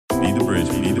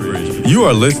You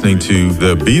are listening to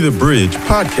the Be the Bridge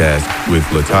podcast with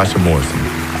Latasha Morrison.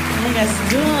 How you guys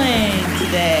doing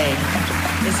today?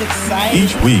 It's exciting.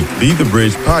 Each week, Be the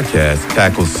Bridge podcast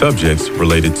tackles subjects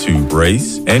related to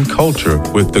race and culture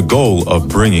with the goal of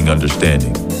bringing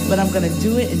understanding. But I'm going to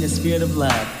do it in the spirit of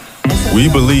love. We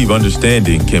believe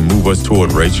understanding can move us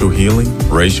toward racial healing,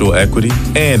 racial equity,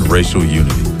 and racial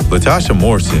unity. Latasha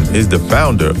Morrison is the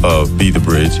founder of Be the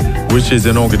Bridge, which is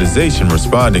an organization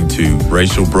responding to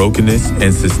racial brokenness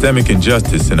and systemic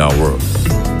injustice in our world.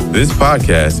 This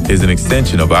podcast is an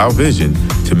extension of our vision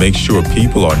to make sure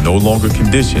people are no longer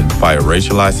conditioned by a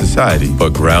racialized society,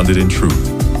 but grounded in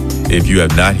truth. If you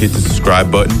have not hit the subscribe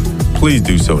button, please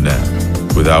do so now.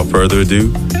 Without further ado,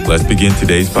 let's begin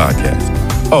today's podcast.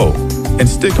 Oh, and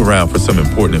stick around for some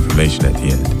important information at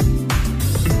the end.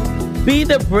 Be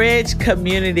the Bridge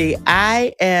community.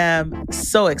 I am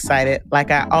so excited,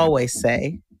 like I always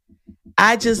say.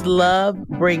 I just love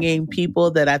bringing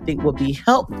people that I think will be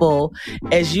helpful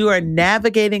as you are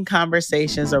navigating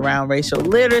conversations around racial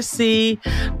literacy.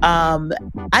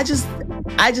 I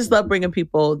just love bringing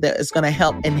people that is going to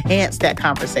help enhance that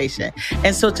conversation.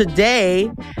 And so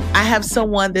today I have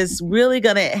someone that's really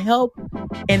going to help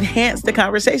enhance the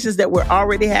conversations that we're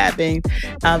already having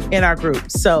in our group.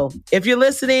 So if you're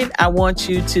listening, I want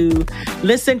you to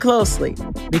listen closely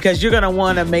because you're going to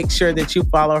want to make sure that you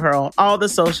follow her on all the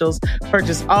socials,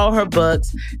 purchase all her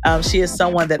books. She is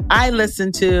someone that I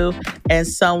listen to and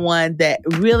someone that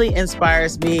really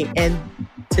inspires me. And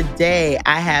today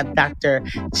I have Dr.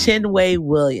 Chinwé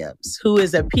Williams, who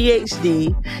is a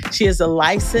PhD. She is a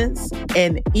licensed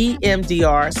and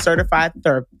EMDR certified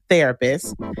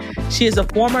therapist. She is a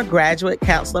former graduate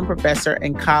counseling professor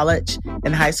and college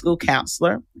and high school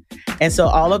counselor. And so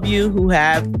all of you who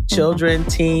have children,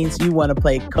 teens, you want to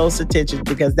pay close attention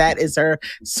because that is her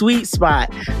sweet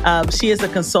spot. She is a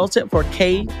consultant for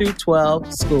K through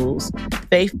 12 schools,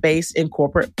 faith-based and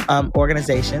corporate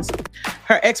organizations.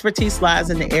 Her expertise lies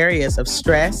in the areas of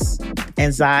stress,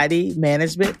 anxiety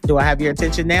management. Do I have your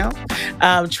attention now?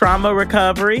 Trauma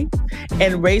recovery,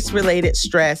 and race-related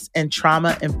stress and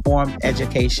trauma-informed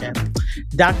education.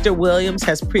 Dr. Williams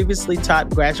has previously taught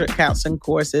graduate counseling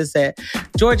courses at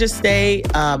Georgia State,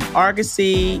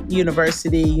 Argosy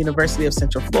University, University of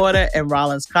Central Florida, and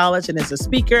Rollins College, and is a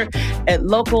speaker at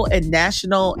local and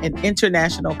national and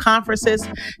international conferences.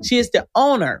 She is the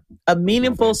owner of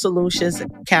Meaningful Solutions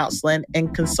Counseling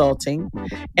and Consulting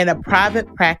and a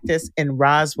private practice in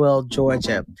Roswell,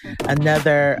 Georgia.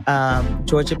 Another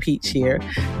Georgia peach here.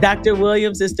 Dr.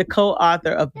 Williams is the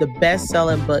co-author of the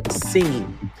best-selling book,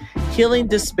 Seen: Healing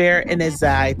Despair and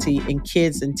Anxiety in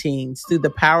Kids and Teens Through the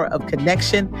Power of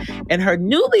Connection. And her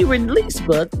newly released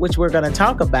book, which we're going to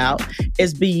talk about,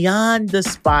 is Beyond the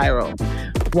Spiral: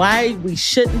 Why We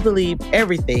Shouldn't Believe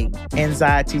Everything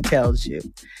Anxiety Tells You.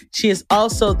 She is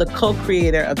also the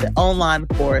co-creator of the online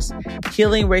course,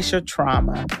 Healing Racial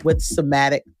Trauma with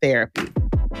Somatic Therapy.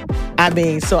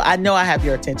 So I know I have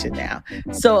your attention now.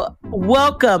 So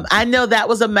welcome. I know that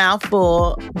was a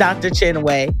mouthful, Dr.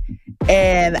 Chinwé.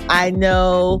 And I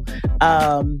know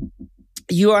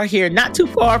you are here not too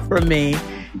far from me.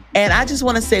 And I just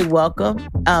want to say welcome.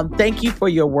 Thank you for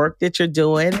your work that you're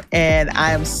doing. And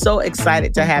I am so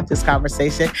excited to have this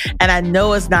conversation. And I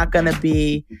know it's not going to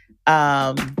be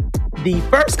the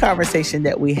first conversation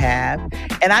that we have.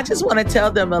 And I just want to tell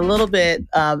them a little bit.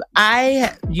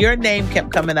 Your name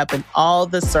kept coming up in all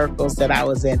the circles that I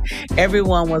was in.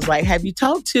 Everyone was like, have you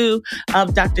talked to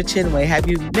Dr. Chinwé? Have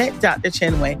you met Dr.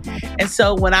 Chinwé? And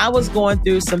so when I was going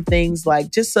through some things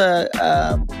like just a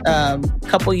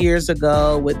couple years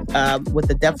ago with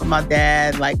the death of my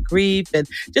dad, like grief and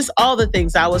just all the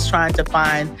things, I was trying to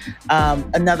find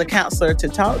another counselor to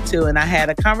talk to. And I had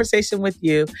a conversation with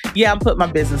you. Yeah, I'm putting my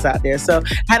business out there. So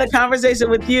I had a conversation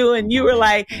with you and you were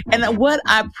like, and what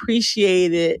I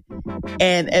appreciated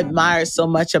and admired so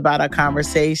much about our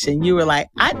conversation, you were like,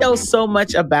 I know so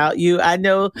much about you. I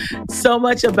know so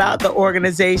much about the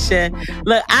organization.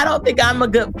 Look, I don't think I'm a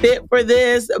good fit for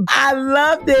this. I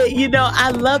loved it.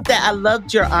 I loved that. I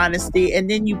loved your honesty. And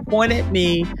then you pointed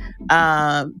me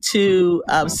to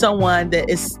someone that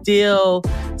is still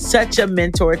such a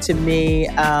mentor to me,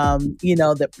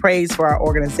 that prays for our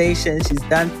organization. She's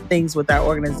done things with our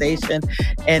organization,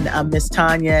 and Miss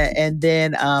Tanya, and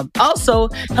then also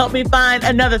helped me find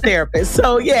another therapist.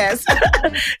 So yes,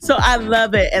 so I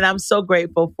love it. And I'm so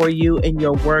grateful for you and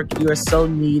your work. You are so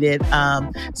needed.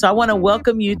 So I want to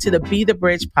welcome you to the Be the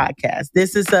Bridge podcast.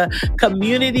 This is a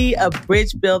community of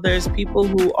bridge builders, people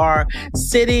who are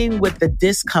sitting with the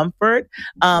discomfort comfort.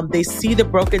 They see the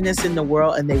brokenness in the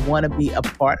world and they want to be a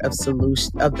part of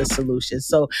the solution.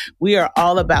 So we are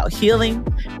all about healing.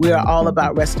 We are all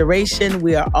about restoration.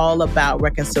 We are all about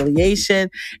reconciliation.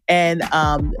 And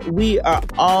we are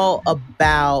all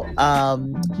about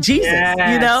Jesus,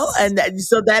 and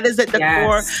so that is at the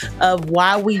core of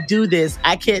why we do this.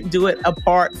 I can't do it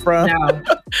apart from,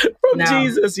 from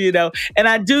Jesus, And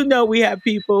I do know we have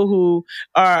people who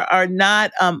are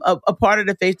not a part of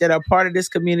the faith that are part of this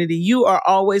community. You are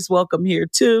always welcome here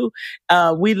too.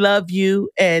 We love you,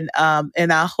 and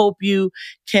I hope you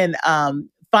can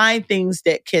find things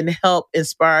that can help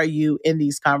inspire you in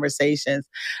these conversations.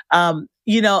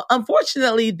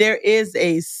 Unfortunately, there is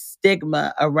a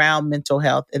stigma around mental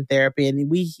health and therapy, and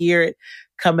we hear it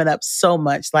coming up so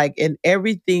much, like in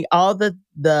everything, all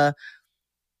the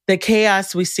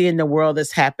chaos we see in the world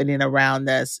that's happening around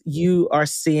us. You are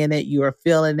seeing it, you are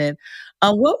feeling it.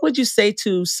 What would you say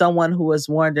to someone who is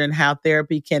wondering how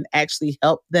therapy can actually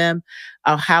help them,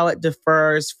 how it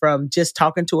differs from just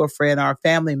talking to a friend or a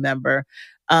family member,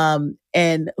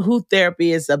 and who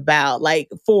therapy is about? Like,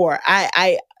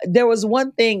 there was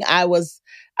one thing I was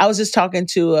just talking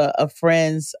to a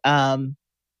friend and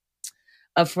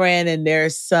their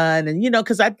son, and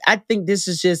because I think this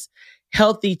is just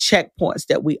healthy checkpoints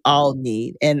that we all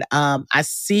need. And I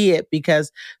see it because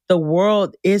the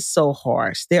world is so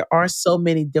harsh. There are so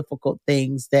many difficult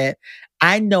things that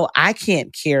I know I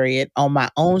can't carry it on my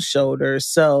own shoulders.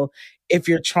 So if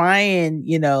you're trying,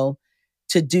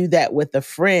 to do that with a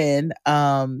friend,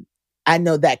 I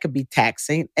know that could be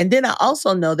taxing. And then I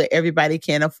also know that everybody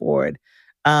can't afford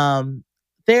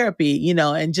therapy,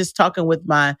 and just talking with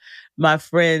my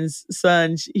friend's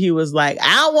son, he was like,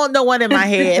 I don't want no one in my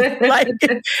head. Like,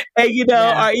 and,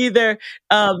 or either,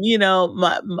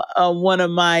 one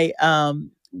of my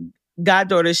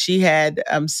goddaughters, she had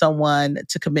someone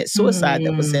to commit suicide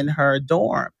that was in her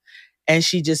dorm. And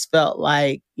she just felt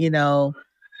like,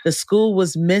 the school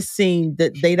was missing,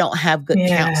 that they don't have good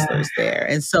counselors there.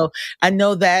 And so I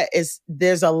know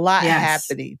there's a lot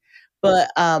happening. But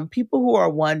people who are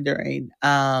wondering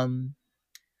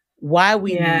why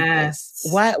we need this,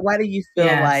 why do you feel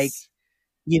like,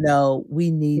 we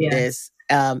need this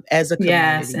as a community?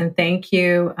 Yes, and thank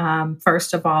you,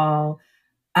 first of all,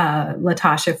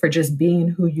 Latasha, for just being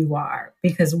who you are.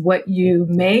 Because what you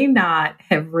may not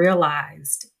have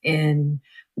realized in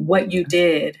what you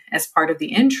did as part of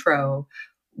the intro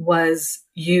was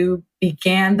you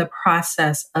began the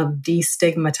process of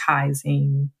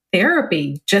destigmatizing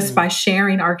therapy just by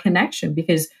sharing our connection,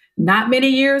 because not many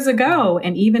years ago,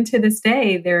 and even to this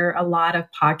day, there are a lot of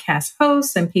podcast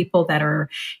hosts and people that are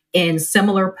in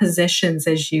similar positions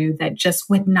as you that just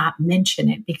would not mention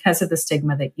it because of the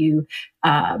stigma that you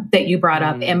brought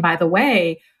up. And by the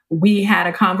way, we had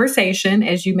a conversation,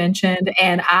 as you mentioned,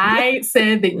 and I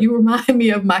said that you remind me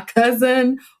of my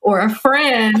cousin or a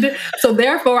friend. So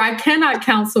therefore, I cannot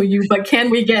counsel you, but can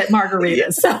we get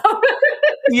margaritas? So,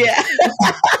 yeah.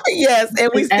 Yes.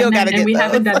 And we still got to get And we those.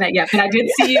 haven't done that yet. But I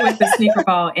did see you at the sneaker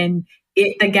ball and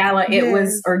the gala.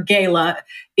 Gala.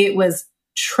 It was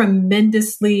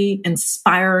tremendously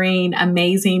inspiring,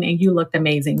 amazing, and you looked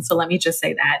amazing. So let me just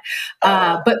say that.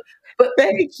 But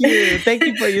thank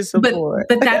you for your support.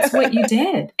 But that's what you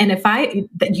did, and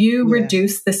you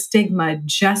reduced the stigma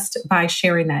just by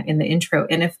sharing that in the intro.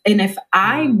 And if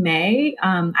I may,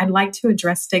 I'd like to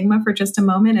address stigma for just a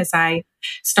moment as I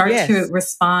start to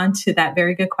respond to that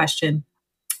very good question.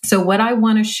 So what I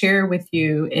want to share with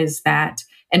you is that,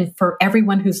 and for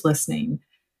everyone who's listening,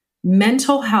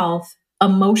 mental health,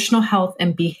 emotional health,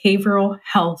 and behavioral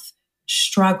health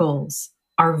struggles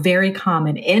are very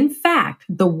common. In fact,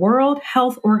 the World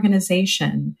Health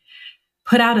Organization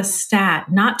put out a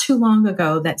stat not too long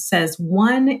ago that says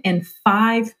 1 in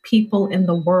 5 people in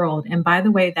the world, and by the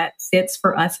way, that fits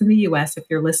for us in the US, if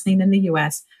you're listening in the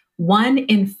US, 1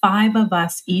 in 5 of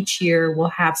us each year will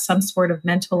have some sort of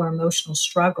mental or emotional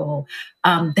struggle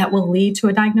that will lead to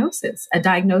a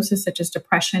diagnosis such as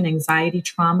depression, anxiety,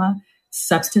 trauma,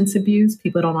 substance abuse.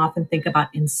 People don't often think about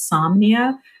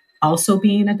insomnia also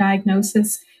being a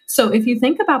diagnosis. So if you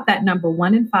think about that number,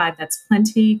 1 in 5, that's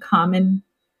plenty common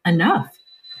enough.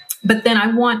 But then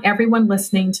I want everyone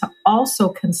listening to also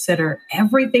consider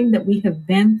everything that we have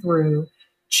been through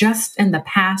just in the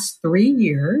past 3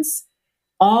 years,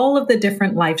 all of the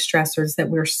different life stressors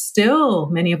that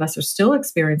many of us are still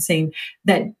experiencing,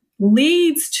 that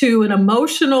leads to an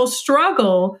emotional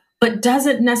struggle, but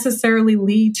doesn't necessarily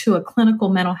lead to a clinical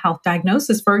mental health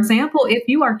diagnosis. For example, if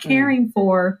you are caring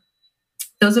for,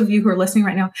 those of you who are listening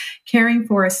right now, caring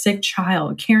for a sick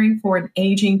child, caring for an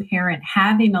aging parent,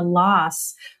 having a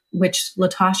loss, which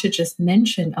Latasha just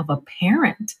mentioned, of a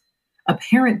parent, a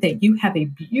parent that you have a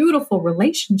beautiful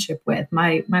relationship with.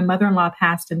 My mother-in-law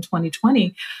passed in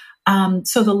 2020.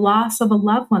 So the loss of a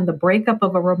loved one, the breakup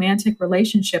of a romantic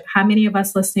relationship, how many of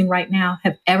us listening right now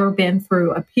have ever been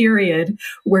through a period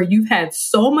where you've had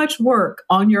so much work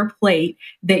on your plate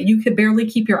that you could barely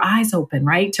keep your eyes open,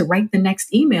 right? To write the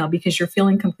next email because you're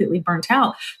feeling completely burnt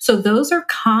out. So those are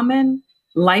common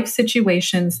life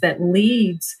situations that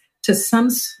leads to some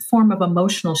form of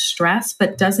emotional stress,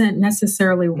 but doesn't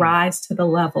necessarily rise to the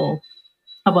level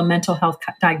of a mental health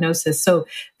diagnosis. So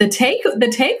the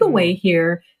takeaway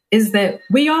here is that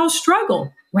we all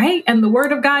struggle, right? And the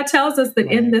word of God tells us that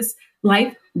in this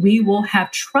life, we will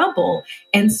have trouble.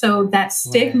 And so that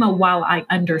stigma, while I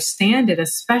understand it,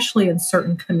 especially in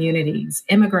certain communities,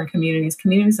 immigrant communities,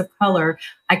 communities of color,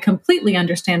 I completely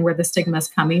understand where the stigma is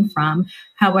coming from.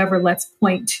 However, let's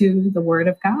point to the word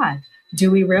of God.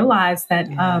 Do we realize that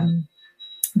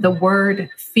the word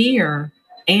fear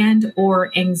and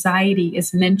or anxiety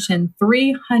is mentioned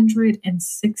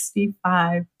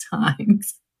 365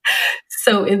 times?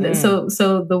 So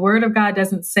so the word of God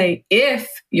doesn't say if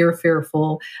you're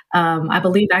fearful. I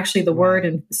believe actually the word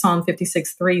in Psalm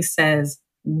 56:3 says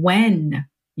when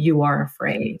you are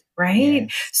afraid, right?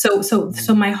 So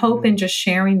my hope in just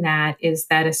sharing that is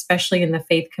that, especially in the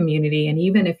faith community, and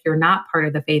even if you're not part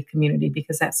of the faith community,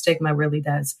 because that stigma really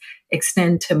does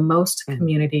extend to most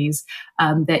communities,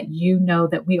 that you know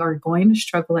that we are going to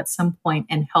struggle at some point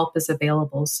and help is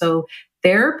available. So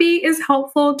therapy is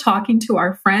helpful. Talking to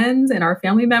our friends and our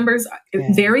family members,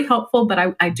 very helpful.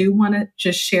 But I do want to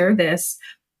just share this.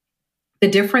 The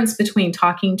difference between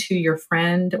talking to your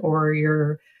friend or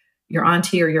your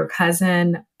auntie or your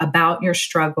cousin about your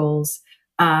struggles,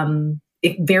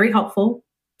 very helpful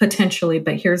potentially,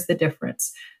 but here's the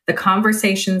difference. The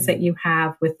conversations that you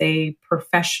have with a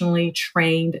professionally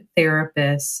trained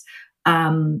therapist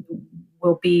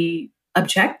will be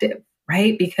objective,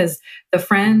 right? Because the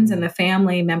friends and the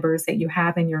family members that you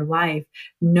have in your life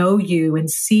know you and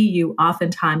see you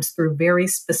oftentimes through very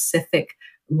specific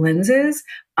lenses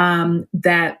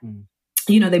that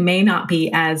they may not be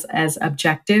as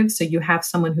objective. So you have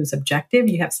someone who's objective,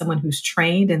 you have someone who's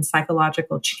trained in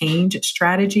psychological change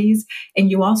strategies,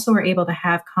 and you also are able to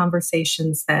have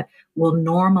conversations that will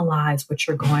normalize what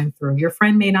you're going through. Your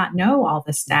friend may not know all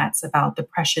the stats about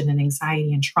depression and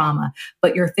anxiety and trauma,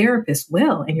 but your therapist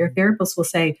will, and your therapist will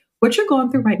say, what you're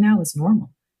going through right now is normal.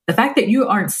 The fact that you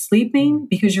aren't sleeping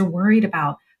because you're worried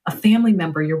about a family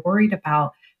member, you're worried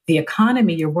about the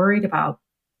economy, you're worried about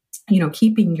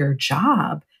keeping your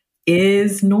job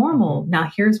is normal. Now,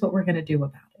 here's what we're going to do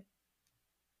about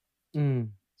it.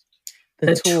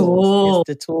 The tools.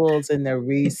 It's the tools and the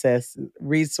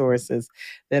resources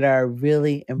that are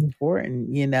really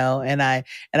important, and I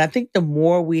think the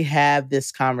more we have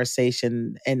this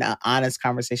conversation and an honest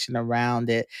conversation around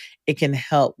it, it can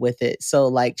help with it. So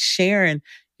like sharing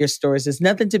your stories, there's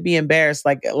nothing to be embarrassed.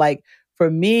 Like for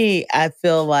me, I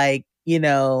feel like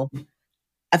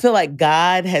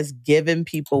God has given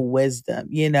people wisdom,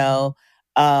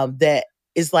 that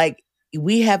is like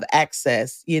we have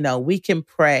access, we can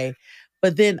pray,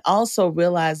 but then also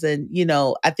realizing,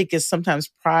 I think it's sometimes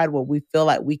pride where we feel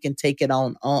like we can take it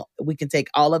on, we can take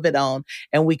all of it on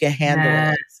and we can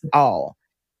handle it all.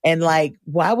 And like,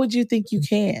 why would you think you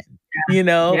can?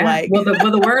 Like, well,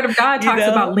 the word of God talks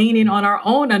about leaning on our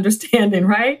own understanding,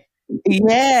 right?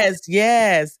 Yes.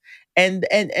 And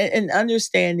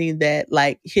understanding that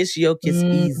like his yoke is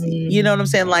easy. You know what I'm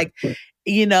saying? Like,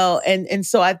 and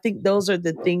so I think those are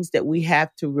the things that we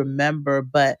have to remember.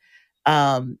 But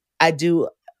I do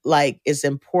like it's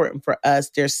important for us.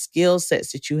 There's skill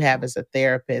sets that you have as a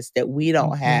therapist that we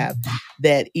don't have,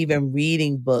 that even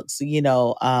reading books,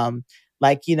 I'm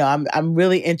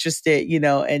really interested,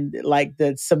 in like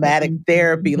the somatic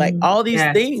therapy, like all these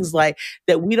things like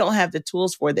that we don't have the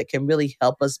tools for that can really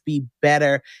help us be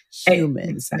better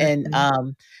humans. Exactly.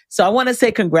 And so I want to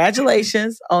say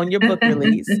congratulations on your book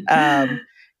release.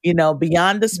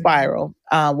 Beyond the Spiral,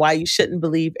 Why You Shouldn't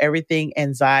Believe Everything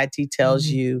Anxiety Tells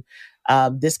You.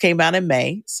 This came out in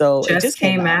May. So it just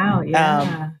came out.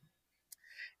 Yeah.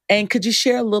 And could you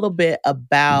share a little bit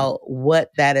about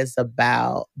what that is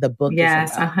about, the book is about?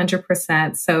 Yes,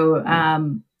 100%. So,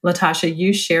 Latasha,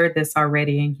 you shared this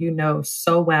already and you know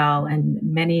so well, and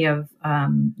many of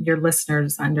your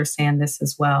listeners understand this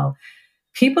as well.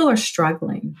 People are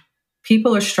struggling.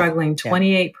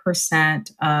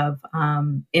 28% of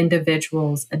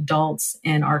individuals, adults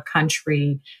in our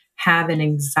country have an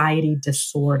anxiety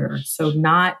disorder. So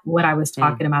not what I was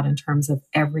talking about in terms of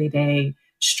everyday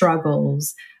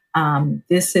struggles.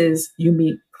 This is, you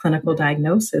meet clinical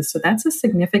diagnosis. So that's a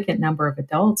significant number of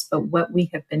adults. But what we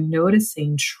have been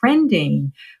noticing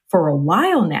trending for a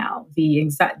while now, the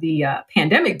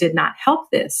pandemic did not help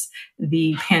this.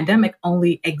 The pandemic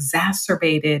only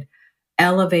exacerbated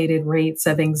elevated rates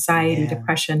of anxiety,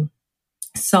 depression,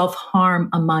 self-harm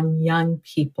among young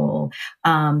people.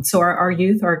 So our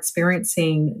youth are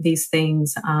experiencing these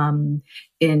things to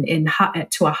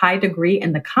a high degree,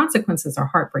 and the consequences are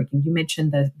heartbreaking. You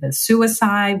mentioned the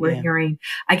suicide. We're hearing.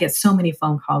 I get so many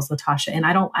phone calls, Latasha, and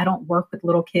I don't work with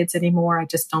little kids anymore. I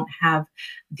just don't have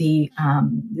the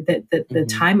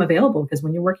time available, because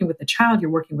when you're working with the child, you're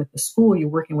working with the school, you're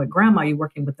working with grandma, you're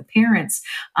working with the parents,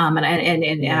 and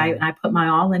I put my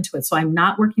all into it. So I'm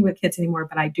not working with kids anymore,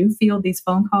 but I do feel these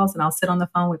phone calls, and I'll sit on the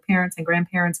phone with parents and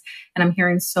grandparents, and I'm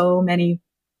hearing so many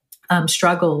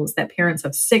struggles that parents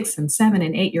of 6 and 7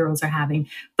 and 8-year-olds are having.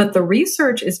 But the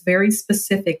research is very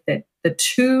specific that the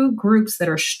two groups that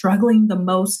are struggling the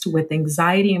most with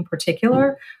anxiety in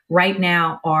particular right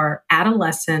now are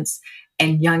adolescents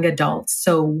and young adults.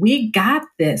 So we got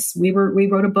this. We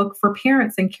wrote a book for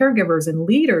parents and caregivers and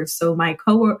leaders. So my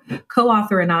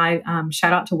co-author and I,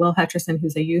 shout out to Will Hutcherson,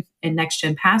 who's a youth and next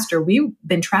gen pastor. We've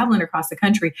been traveling across the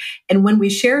country. And when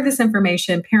we share this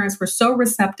information, parents were so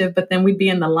receptive, but then we'd be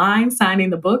in the line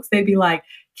signing the books. They'd be like,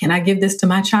 can I give this to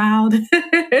my child?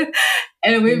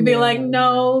 And we'd be like,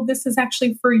 no, this is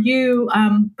actually for you.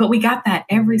 But we got that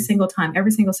every single time, every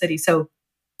single city. So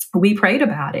we prayed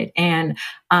about it, and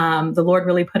the Lord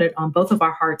really put it on both of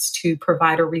our hearts to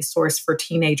provide a resource for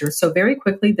teenagers. So very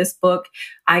quickly, this book,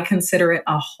 I consider it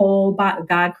a whole body.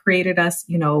 God created us,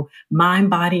 mind,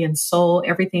 body, and soul.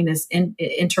 Everything is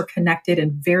interconnected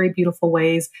in very beautiful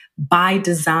ways by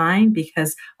design,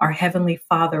 because our Heavenly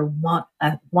Father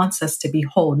wants us to be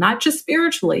whole, not just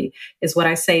spiritually, is what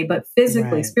I say, but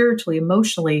physically, spiritually,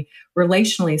 emotionally,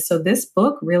 relationally. So this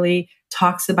book really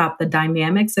talks about the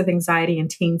dynamics of anxiety in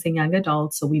teens and young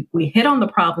adults. So we hit on the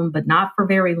problem, but not for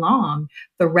very long.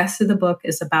 The rest of the book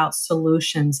is about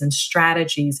solutions and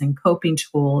strategies and coping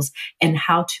tools and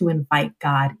how to invite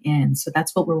God in. So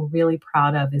that's what we're really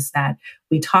proud of, is that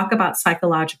we talk about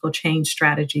psychological change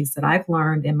strategies that I've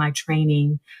learned in my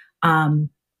training, and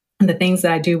the things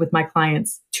that I do with my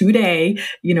clients today,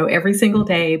 every single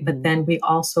day. But then we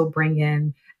also bring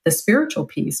in the spiritual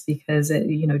piece, because,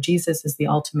 Jesus is the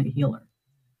ultimate healer.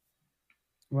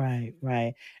 Right.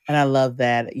 And I love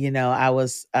that. I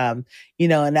was, and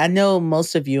I know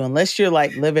most of you, unless you're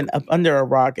like living up under a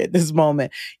rock at this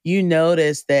moment, you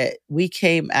notice that we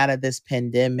came out of this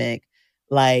pandemic,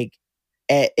 like,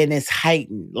 and it's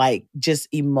heightened, like just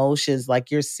emotions,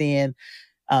 like you're seeing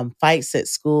fights at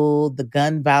school, the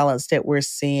gun violence that we're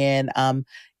seeing,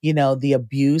 the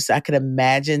abuse. I could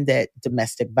imagine that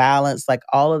domestic violence, like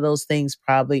all of those things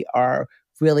probably are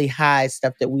really high,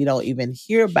 stuff that we don't even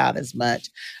hear about as much.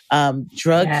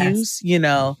 Drug use,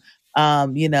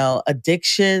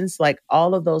 addictions, like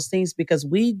all of those things, because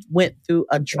we went through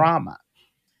a trauma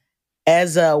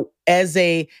as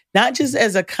a, not just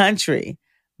as a country,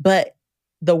 but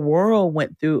the world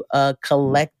went through a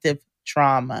collective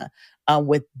trauma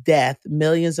with death,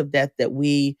 millions of death that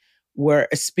we were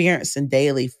experiencing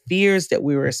daily, fears that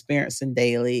we were experiencing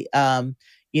daily.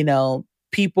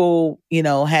 People,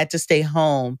 had to stay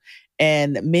home,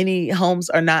 and many homes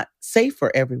are not safe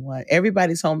for everyone.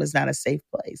 Everybody's home is not a safe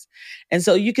place. And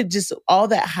so you could just, all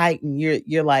that heighten,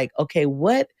 you're like, okay,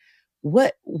 what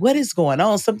is going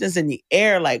on? Something's in the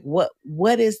air. Like,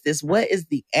 what is this? What is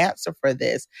the answer for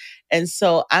this? And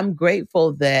so I'm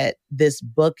grateful that this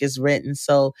book is written.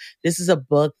 So this is a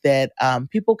book that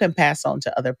people can pass on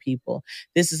to other people.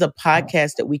 This is a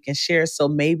podcast that we can share. So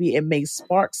maybe it may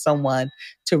spark someone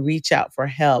to reach out for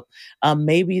help.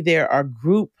 Maybe there are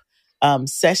group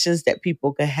sessions that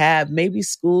people could have. Maybe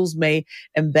schools may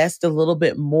invest a little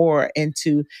bit more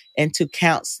into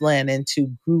counseling,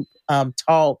 into group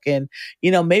talk. And,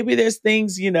 maybe there's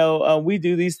things, we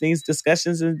do these things,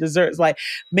 discussions and desserts. Like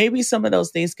maybe some of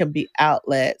those things can be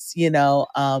outlets,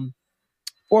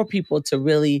 for people to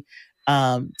really,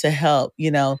 to help,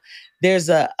 there's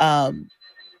a,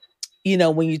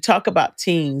 when you talk about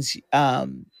teens,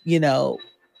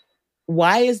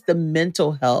 why is the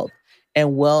mental health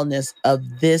and wellness of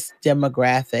this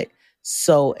demographic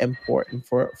so important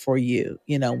for you,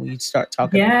 when you start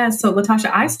talking about Yeah. it. So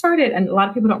Latasha, I started, and a lot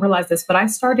of people don't realize this, but I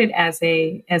started as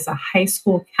a high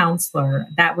school counselor.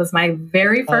 That was my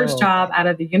very first Oh, job okay. out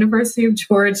of the University of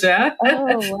Georgia.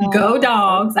 Oh, Go wow.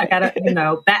 Dogs! I Okay. gotta,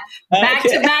 back to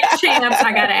Okay. back champs.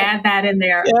 I gotta add that in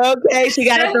there. Okay, she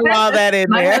got to throw all that in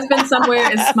My there. husband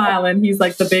somewhere is smiling. He's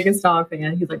like the biggest dog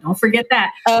fan. He's like, don't forget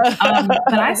that.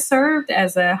 But I served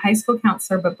as a high school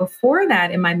counselor. But before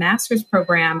that, in my master's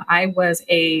program, I was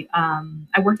I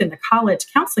worked in the college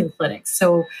counseling clinics.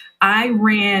 So I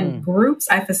ran groups.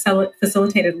 I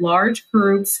facilitated large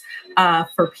groups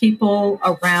for people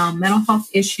around mental health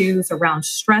issues, around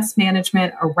stress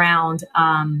management, around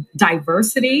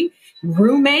diversity.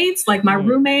 Roommates, like my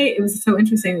roommate, it was so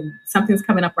interesting. Something's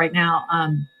coming up right now.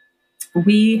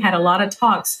 We had a lot of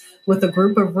talks with a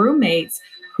group of roommates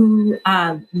who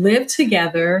lived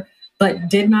together but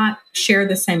did not share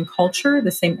the same culture,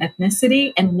 the same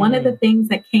ethnicity. And one of the things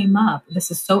that came up, this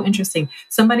is so interesting.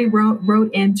 Somebody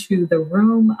wrote into the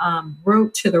room,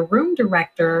 wrote to the room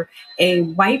director, a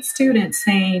white student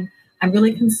saying, I'm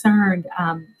really concerned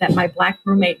that my Black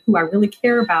roommate, who I really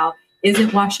care about,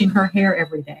 isn't washing her hair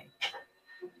every day.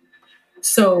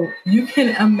 So you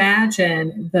can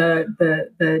imagine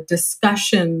the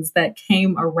discussions that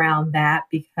came around that,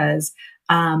 because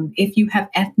if you have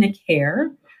ethnic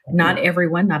hair, not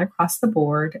everyone, not across the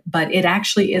board, but it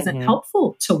actually isn't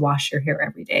helpful to wash your hair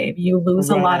every day. You lose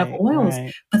a lot of oils.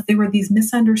 Right. But there were these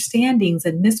misunderstandings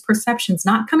and misperceptions,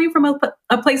 not coming from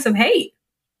a place of hate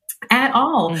at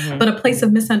all, but a place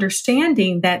of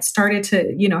misunderstanding that started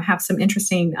to, have some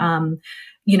interesting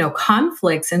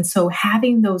conflicts. And so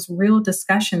having those real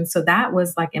discussions. So that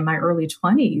was like in my early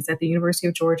 20s at the University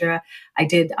of Georgia. I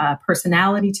did a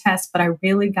personality tests, but I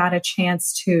really got a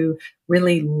chance to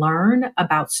really learn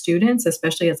about students,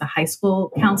 especially as a high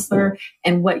school counselor.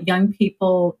 And what young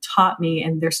people taught me,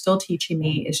 and they're still teaching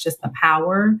me, is just the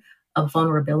power of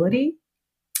vulnerability,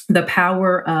 the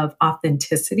power of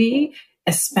authenticity,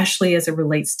 especially as it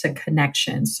relates to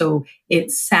connection. So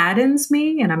it saddens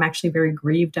me, and I'm actually very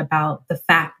grieved about the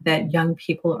fact that young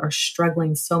people are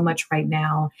struggling so much right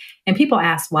now. And people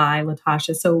ask why,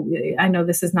 Latasha. So I know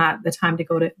this is not the time to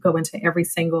go into every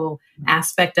single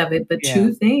aspect of it, but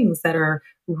two things that are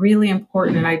really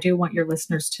important, and I do want your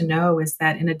listeners to know, is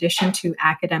that in addition to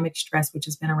academic stress, which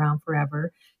has been around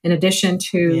forever, in addition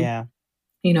to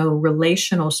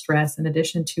relational stress, in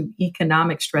addition to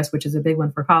economic stress, which is a big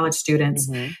one for college students,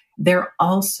 they're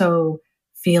also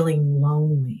feeling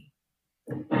lonely.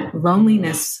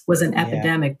 Loneliness was an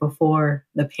epidemic before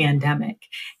the pandemic,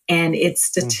 and it's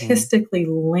statistically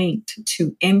linked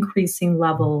to increasing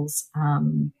levels.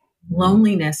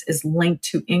 Loneliness is linked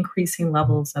to increasing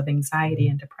levels of anxiety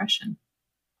and depression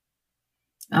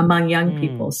among young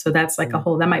people. So that's like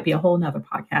that might be a whole nother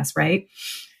podcast, right?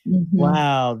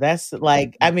 Wow, that's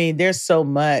like, there's so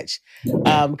much,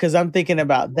 because I'm thinking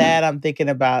about that. I'm thinking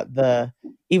about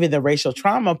even the racial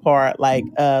trauma part, like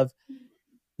of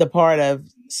the part of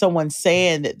someone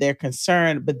saying that they're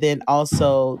concerned, but then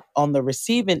also on the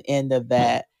receiving end of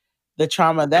that, the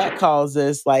trauma that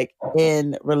causes, like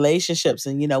in relationships.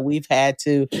 And, we've had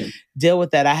to deal with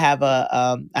that. I have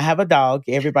a dog.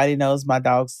 Everybody knows my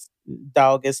dog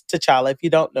is T'Challa. If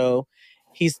you don't know,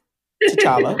 he's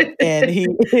T'Challa, and he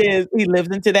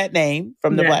lives into that name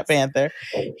from the Black Panther.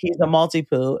 He's a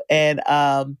Maltipoo, and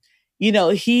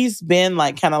he's been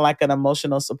like kind of like an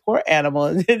emotional support animal.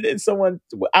 And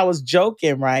I was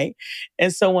joking, right?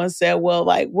 And someone said, "Well,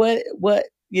 like what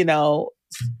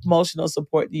emotional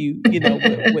support do you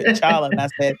with T'Challa?" And I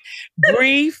said,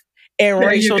 "Grief and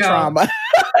racial trauma."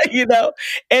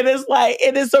 And it's like,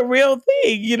 it is a real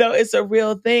thing. It's a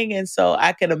real thing, and so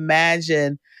I can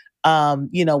imagine.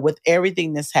 With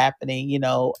everything that's happening,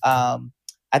 I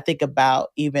think about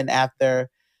even after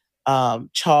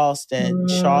Charleston,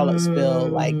 Charlottesville,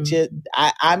 like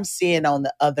I'm seeing on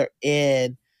the other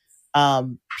end,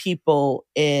 people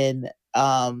in,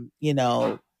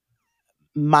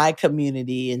 my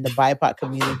community and the BIPOC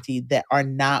community that are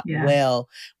not well.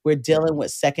 We're dealing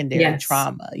with secondary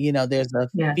trauma. There's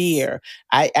a fear.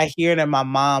 I hear it in my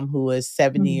mom, who is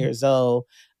 70 years old.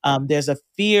 There's a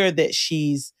fear that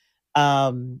she's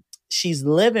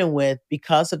living with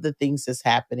because of the things that's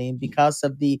happening, because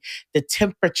of the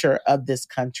temperature of this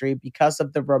country, because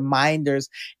of the reminders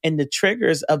and the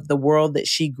triggers of the world that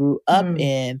she grew up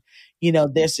in.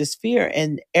 There's this fear,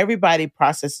 and everybody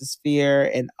processes fear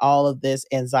and all of this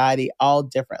anxiety all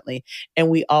differently, and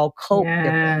we all cope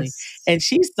differently. And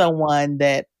she's someone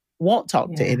that won't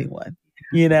talk to anyone,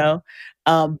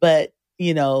 but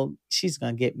she's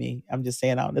gonna get me. I'm just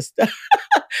saying all this stuff.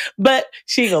 But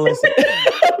she ain't gonna listen.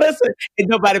 Listen, and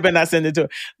nobody better not send it to her.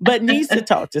 But needs to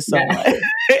talk to someone.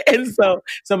 And so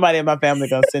somebody in my family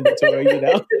gonna send it to her,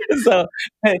 So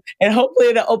and hopefully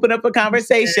it'll open up a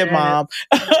conversation, Mom.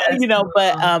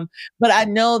 But I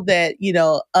know that,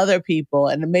 other people,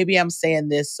 and maybe I'm saying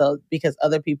this because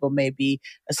other people may be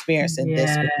experiencing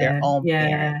this with their own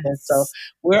parents. And so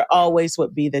we're always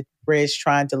would be the bridge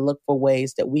trying to look for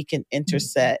ways that we can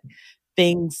intersect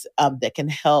things that can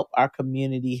help our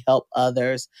community, help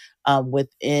others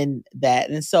within that.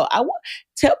 And so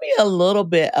tell me a little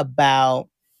bit about,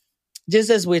 just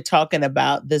as we're talking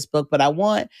about this book, but I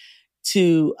want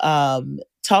to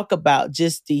talk about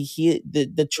just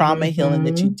the trauma healing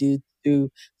that you do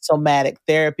through somatic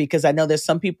therapy, because I know there's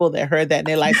some people that heard that and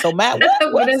they're like, somatic,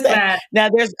 what is that? Now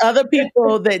there's other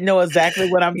people that know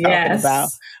exactly what I'm talking about,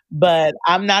 but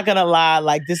I'm not going to lie,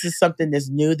 like this is something that's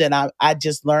new that I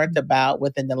just learned about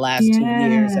within the last 2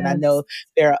 years. And I know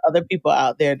there are other people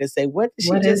out there that say, what did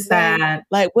she just say? That?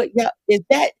 Like, what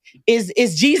is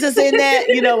Jesus in that?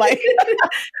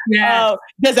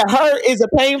 Does it hurt? Is it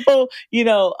painful?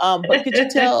 But could you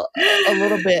tell a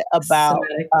little bit about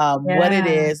what it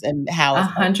is and how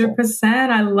it's 100%.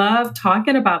 I love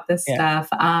talking about this stuff.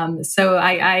 So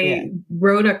I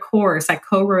wrote a course. I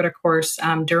co-wrote a course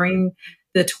during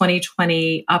the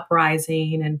 2020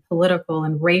 uprising and political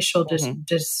and racial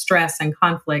distress and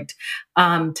conflict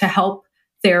to help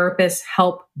therapists,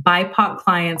 help BIPOC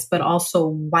clients, but also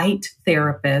white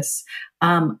therapists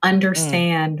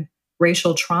understand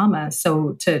racial trauma.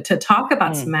 So to talk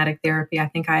about somatic therapy, I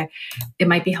think it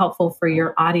might be helpful for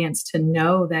your audience to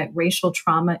know that racial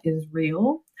trauma is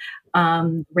real.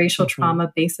 Racial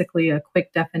trauma, basically a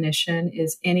quick definition,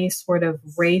 is any sort of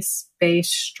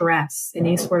race-based stress,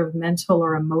 any sort of mental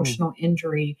or emotional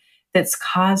injury that's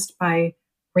caused by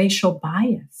racial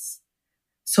bias.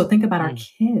 So think about our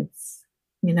kids.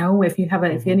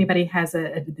 If anybody has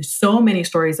there's so many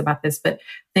stories about this, but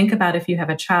think about if you have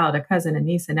a child, a cousin, a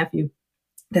niece, a nephew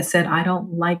that said, I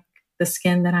don't like the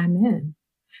skin that I'm in.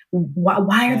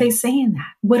 Why are they saying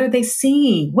that? What are they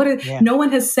seeing? No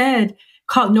one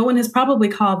has probably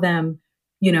called them,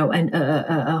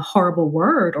 a horrible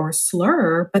word or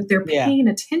slur, but they're paying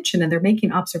attention and they're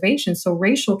making observations. So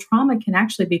racial trauma can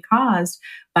actually be caused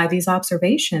by these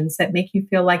observations that make you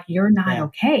feel like you're not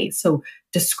okay. So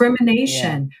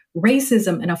discrimination,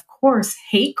 racism, and of course,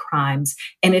 hate crimes.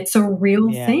 And it's a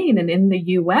real thing. And in the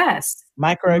U.S.,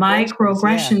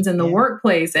 microaggressions in the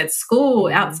workplace, at school,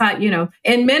 outside,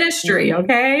 in ministry.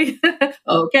 Okay.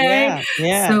 Okay.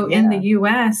 So in the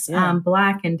U.S.,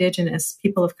 Black, Indigenous,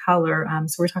 people of color.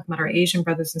 So we're talking about our Asian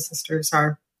brothers and sisters,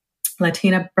 our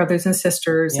Latina brothers and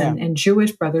sisters, and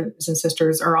Jewish brothers and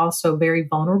sisters are also very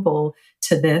vulnerable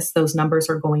to this. Those numbers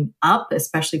are going up,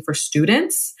 especially for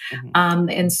students.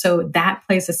 And so that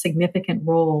plays a significant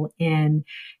role in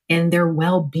their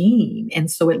well-being.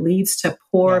 And so it leads to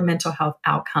poor mental health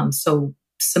outcomes. So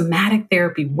somatic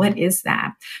therapy, what is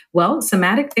that? Well,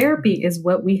 somatic therapy is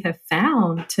what we have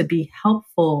found to be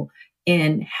helpful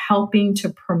in helping to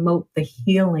promote the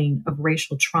healing of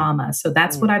racial trauma. So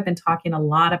that's what I've been talking a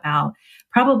lot about,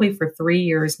 probably for 3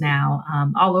 years now,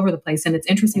 all over the place. And it's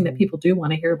interesting that people do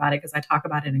want to hear about it because I talk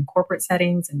about it in corporate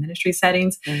settings and ministry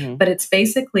settings, but it's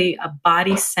basically a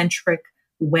body-centric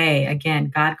way.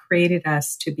 Again, God created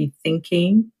us to be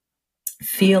thinking,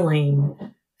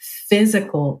 feeling,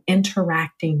 physical,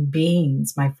 interacting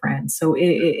beings, my friends. So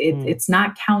it's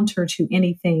not counter to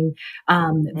anything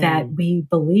that we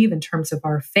believe in terms of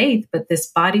our faith, but this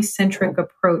body-centric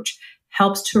approach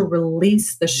helps to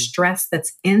release the stress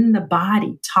that's in the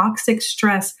body. Toxic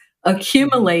stress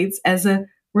accumulates as a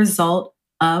result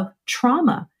of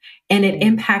trauma. And it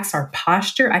impacts our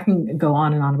posture. I can go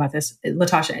on and on about this,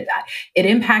 Latasha. It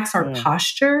impacts our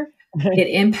posture. It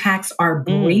impacts our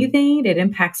breathing. It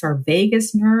impacts our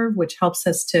vagus nerve, which helps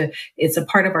us it's a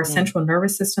part of our central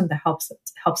nervous system that helps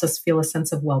us feel a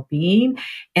sense of well-being.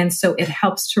 And so it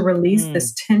helps to release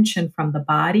this tension from the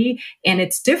body. And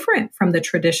it's different from the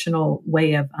traditional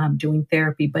way of doing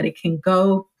therapy, but it can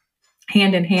go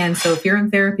hand in hand. So if you're in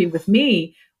therapy with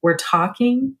me, we're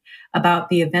talking about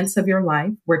the events of your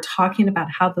life. We're talking about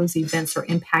how those events are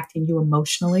impacting you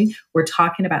emotionally. We're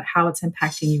talking about how it's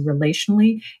impacting you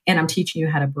relationally. And I'm teaching you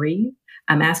how to breathe.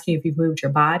 I'm asking you if you've moved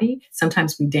your body.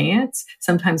 Sometimes we dance.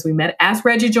 Sometimes we ask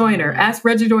Reggie Joyner.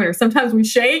 Sometimes we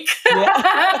shake.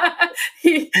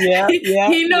 He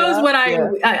knows what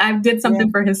I did something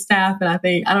for his staff. And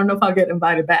I don't know if I'll get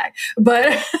invited back,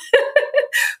 but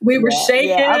We were Yeah.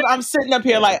 shaking. I'm sitting up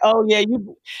here like, oh yeah,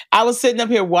 I was sitting up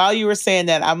here while you were saying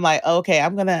that. I'm like, okay,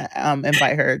 I'm gonna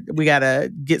invite her. We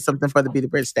gotta get something for the Be the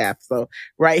Bridge staff. So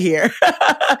right here.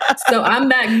 So I'm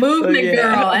that movement yeah.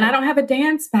 girl, and I don't have a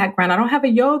dance background. I don't have a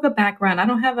yoga background. I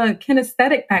don't have a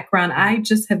kinesthetic background. I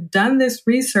just have done this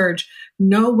research,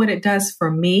 know what it does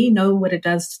for me, know what it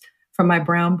does for my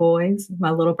brown boys,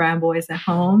 my little brown boys at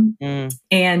home.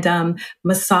 And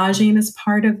massaging is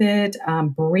part of it.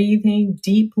 Breathing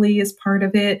deeply is part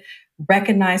of it.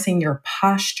 Recognizing your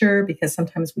posture, because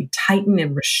sometimes we tighten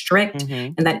and restrict,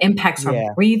 and that impacts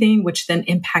our breathing, which then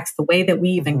impacts the way that we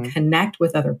even connect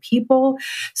with other people.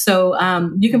 So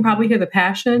you can probably hear the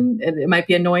passion. It might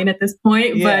be annoying at this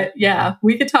point, but yeah,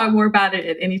 we could talk more about it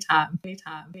at any time.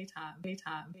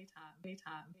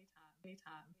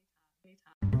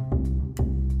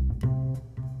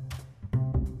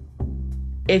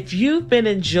 If you've been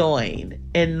enjoying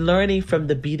and learning from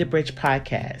the Be the Bridge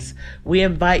podcast, we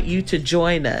invite you to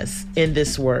join us in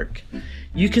this work.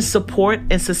 You can support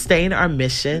and sustain our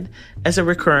mission as a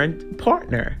recurring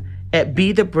partner at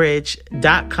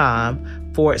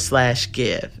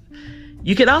bethebridge.com/give.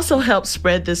 You can also help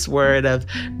spread this word of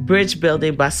bridge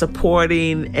building by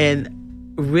supporting and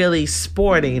really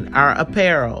sporting our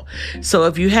apparel. So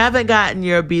if you haven't gotten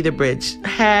your Be the Bridge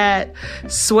hat,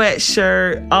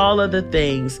 sweatshirt, all of the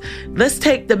things, let's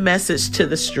take the message to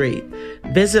the street.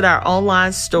 Visit our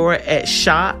online store at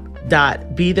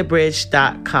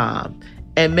shop.bethebridge.com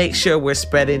and make sure we're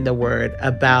spreading the word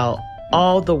about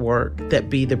all the work that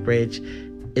Be the Bridge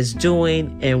is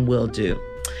doing and will do.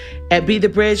 At Be the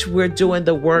Bridge, we're doing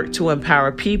the work to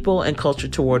empower people and culture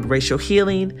toward racial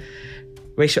healing,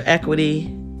 racial equity,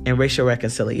 and racial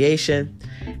reconciliation.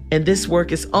 And this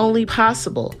work is only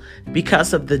possible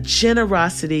because of the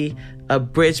generosity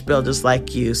of bridge builders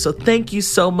like you. So thank you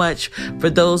so much for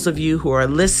those of you who are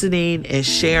listening and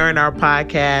sharing our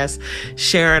podcast,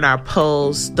 sharing our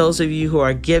posts, those of you who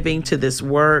are giving to this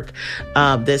work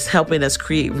that's helping us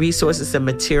create resources and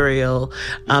material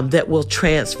that will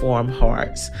transform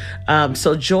hearts.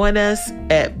 So join us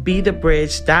at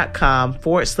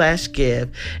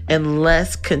bethebridge.com/give, and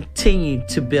let's continue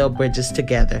to build bridges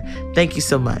together. Thank you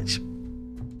so much.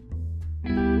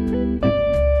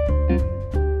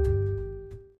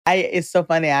 It's so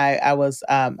funny. I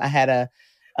had a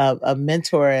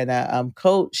mentor and a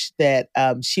coach that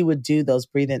she would do those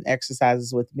breathing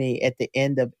exercises with me at the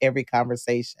end of every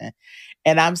conversation,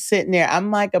 and I'm sitting there.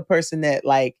 I'm like a person that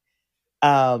I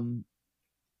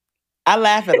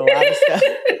laugh at a lot of stuff,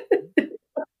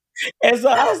 and so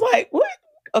I was like, "What?"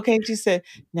 Okay, she said,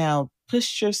 "Now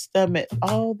push your stomach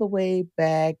all the way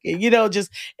back, and,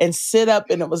 and sit up."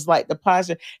 And it was like the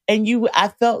posture. And I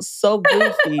felt so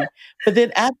goofy. But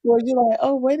then afterwards, you're like,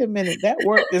 oh, wait a minute, that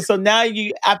worked. And so now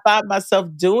I find myself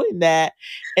doing that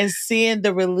and seeing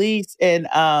the release. And,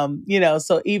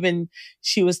 so even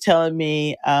she was telling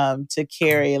me to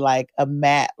carry like a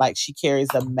mat, like she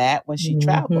carries a mat when she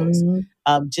travels.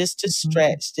 Just to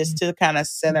stretch, just to kind of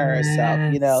center herself,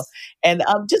 and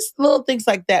just little things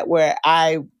like that where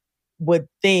I would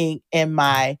think in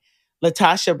my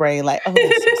Latasha brain, like, oh,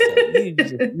 that's so silly.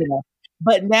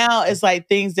 But now it's like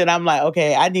things that I'm like,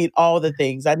 okay, I need all the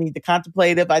things. I need the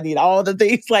contemplative. I need all the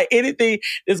things, like anything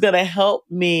that's going to help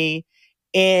me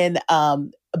in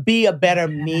be a better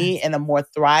me and a more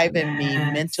thriving me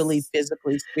mentally,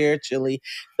 physically, spiritually.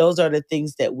 Those are the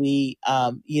things that we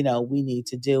need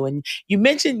to do. And you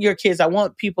mentioned your kids. I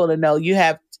want people to know you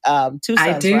have 2 sons,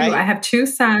 I do. Right? I have 2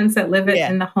 sons that live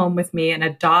in the home with me, and a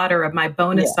daughter of my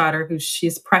bonus daughter,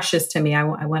 she's precious to me. I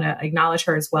want to acknowledge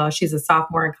her as well. She's a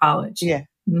sophomore in college. Yeah.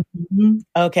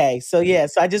 Okay. So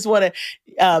so I just want to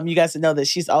you guys to know that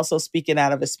she's also speaking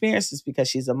out of experiences because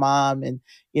she's a mom and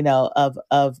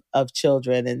of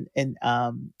children and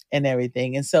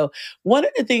everything. And so one of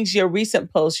the things, your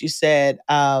recent post, you said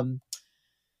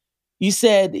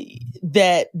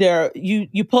that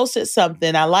you posted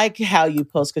something. I like how you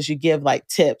post because you give like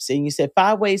tips, and you said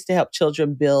 5 ways to help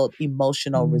children build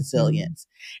emotional resilience.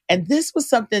 And this was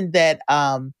something that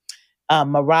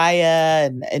Mariah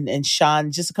and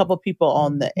Sean, just a couple of people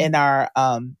on our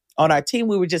team,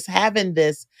 we were just having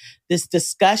this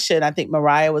discussion. I think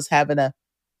Mariah was having a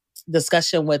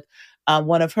discussion with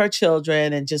one of her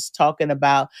children and just talking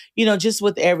about, just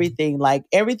with everything, like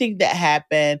everything that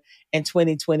happened in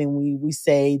 2020. We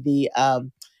say the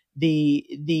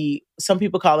some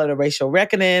people call it a racial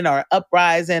reckoning or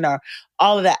uprising or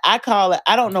all of that. I call it,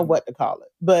 I don't know what to call it,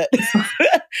 but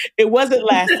it wasn't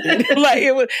lasting. Like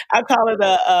I call it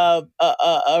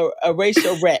a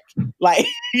racial wreck. Like,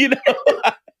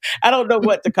 I don't know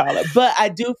what to call it, but I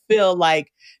do feel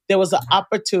like there was an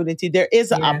opportunity. There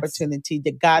is an opportunity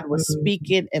that God was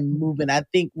speaking and moving. I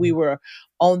think we were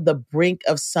on the brink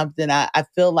of something. I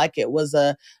feel like it was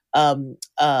a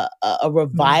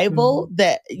revival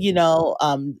that,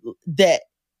 that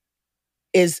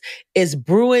is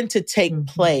brewing to take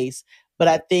place. But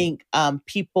I think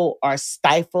people are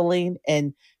stifling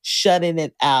and shutting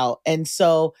it out. And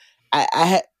so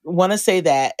I want to say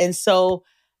that. And so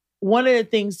one of the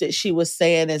things that she was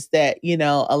saying is that,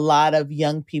 a lot of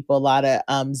young people, a lot of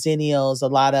Zennials, a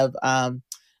lot of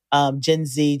Gen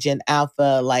Z, Gen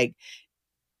Alpha, like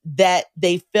that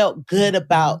they felt good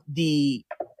about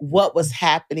what was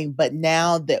happening, but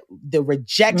now that the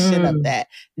rejection of that,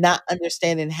 not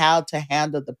understanding how to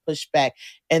handle the pushback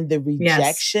and the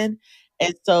rejection.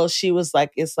 And so she was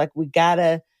like, it's like we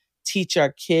gotta teach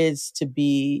our kids to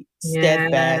be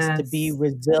steadfast, to be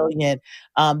resilient.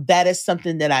 That is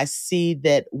something that I see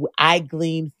that I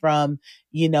gleaned from,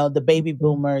 the baby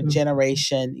boomer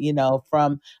generation,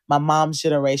 from my mom's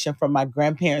generation, from my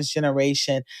grandparents'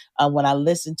 generation. When I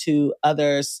listen to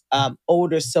others,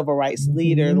 older civil rights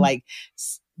leader, like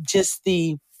just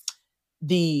the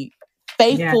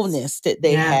faithfulness that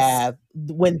they have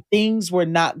when things were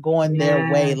not going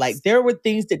their way. Like there were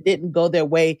things that didn't go their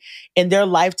way in their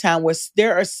lifetime, where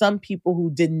there are some people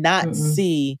who did not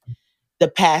see the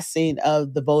passing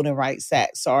of the Voting Rights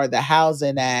Act or the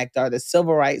Housing Act or the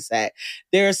Civil Rights Act.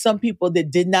 There are some people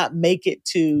that did not make it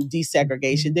to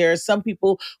desegregation. There are some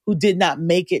people who did not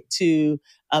make it to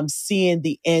seeing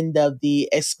the end of the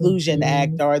Exclusion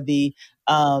Act or the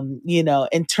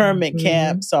internment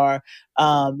camps, or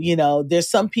there's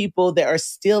some people that are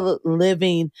still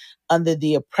living under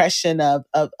the oppression of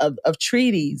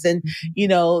treaties, and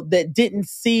that didn't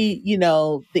see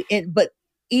the end. But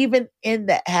even in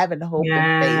that, having hope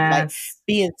and faith, like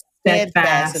being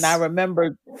steadfast. And I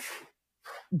remember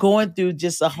going through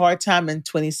just a hard time in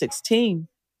 2016,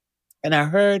 and I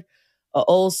heard an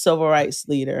old civil rights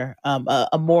leader,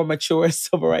 a more mature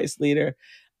civil rights leader,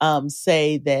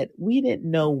 say that we didn't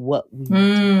know what we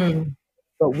were doing,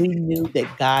 but we knew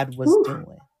that God was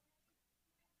doing.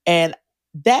 And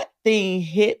that thing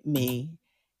hit me.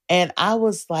 And I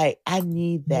was like, I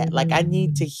need that. Like, I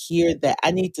need to hear that.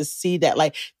 I need to see that.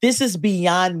 Like, this is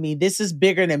beyond me. This is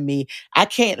bigger than me. I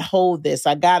can't hold this.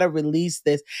 I got to release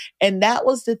this. And that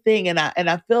was the thing. And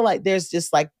I feel like there's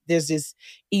this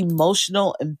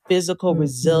emotional and physical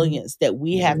resilience that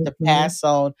we have to pass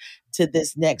on to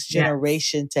this next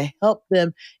generation to help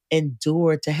them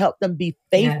endure, to help them be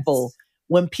faithful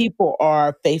when people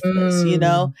are faithless,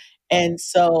 And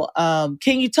so,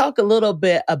 can you talk a little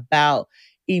bit about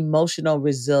emotional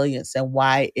resilience and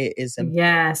why it is important?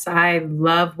 Yes, I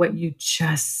love what you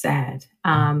just said,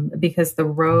 because the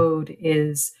road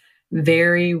is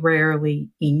very rarely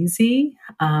easy.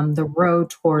 The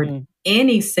road toward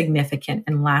any significant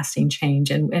and lasting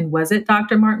change. And was it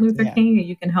Dr. Martin Luther King?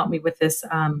 You can help me with this,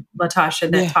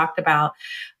 Latasha, that talked about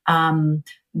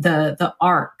the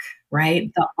arc.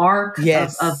 Right? The arc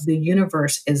of the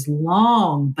universe is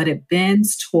long, but it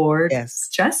bends toward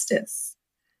justice.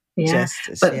 Yeah.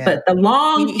 Justice, but the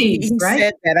long piece, he right?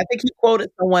 said that. I think he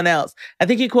quoted someone else. But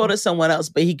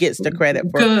he gets the credit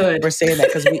for saying that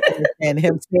because we understand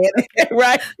him saying it,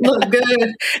 right? Look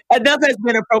good. Enough has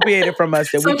been appropriated from us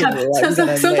that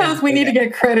sometimes we need to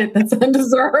get credit that's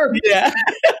undeserved. Yeah.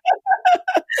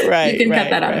 Right. You can cut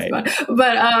that out as well.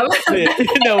 But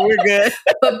no, we're good.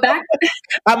 But back,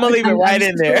 I'm gonna leave it right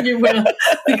in there. You will,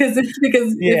 because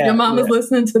if your mom is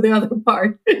listening to the other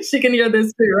part, she can hear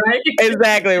this too, right?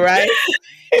 Exactly, right.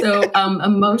 So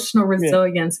emotional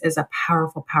resilience is a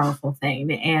powerful, powerful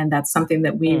thing. And that's something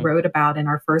that we wrote about in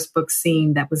our first book,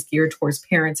 Scene, that was geared towards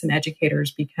parents and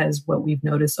educators, because what we've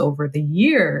noticed over the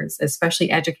years,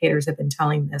 especially educators have been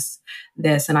telling this,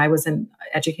 and I was an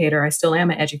educator, I still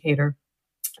am an educator,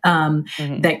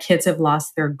 that kids have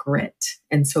lost their grit.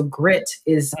 And so grit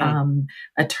is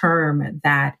a term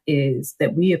that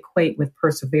we equate with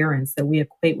perseverance, that we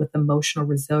equate with emotional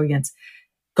resilience,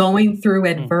 going through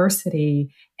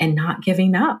adversity and not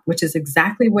giving up, which is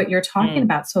exactly what you're talking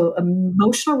about. So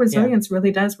emotional resilience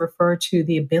really does refer to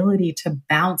the ability to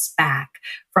bounce back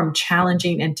from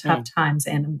challenging and tough times.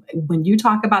 And when you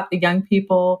talk about the young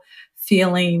people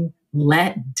feeling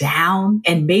let down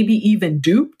and maybe even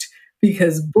duped,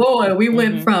 because boy, we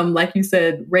went from, like you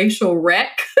said, racial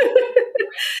wreck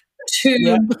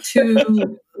to,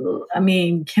 I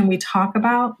mean, can we talk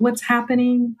about what's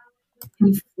happening?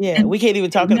 Yeah, we can't even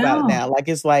talk about it now. Like,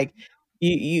 it's like,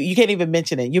 you can't even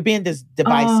mention it. You're being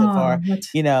divisive, or,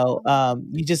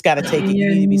 you just got to take it.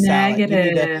 You need to be silent. You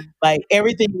need to, like,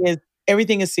 everything is,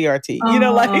 everything is CRT,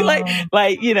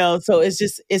 Oh, so it's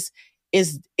just,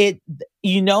 it,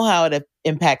 how it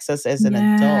impacts us as an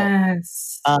adult.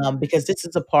 yes. Because this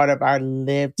is a part of our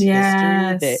lived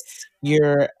history that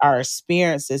Yes. our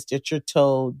experiences that you're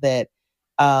told that,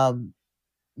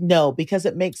 no, because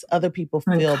it makes other people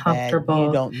feel bad. You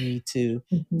Uncomfortable. don't need to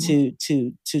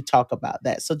Mhm. talk about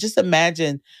that. So just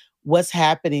imagine what's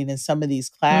happening in some of these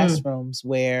Mm. classrooms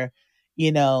where,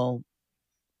 you know,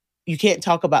 you can't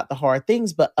talk about the hard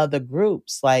things, but other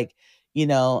groups like,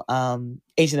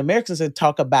 Asian Americans would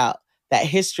talk about that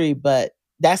history, but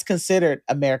that's considered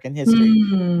American history.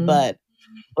 Mm. But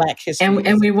Black history And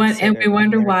isn't we considered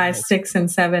wonder American why history. 6 and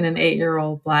 7 and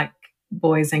 8-year-old Black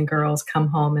boys and girls come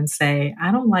home and say,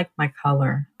 "I don't like my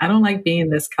color. I don't like being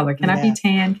this color. Can I be Yeah.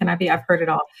 tan? Can I be?" I've heard it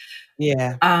all.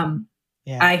 Yeah. Um,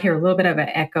 Yeah. I hear a little bit of an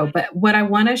echo, but what I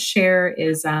want to share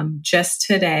is just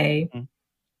today, Mhm.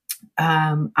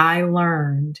 I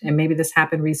learned, and maybe this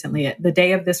happened recently, the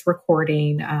day of this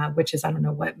recording, which is, I don't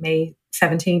know what, May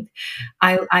 17th,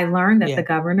 I learned that Yeah. the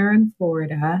governor in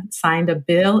Florida signed a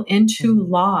bill into Mhm.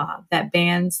 law that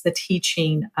bans the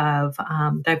teaching of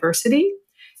diversity,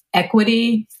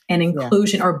 equity, and Yeah.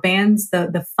 inclusion, or bans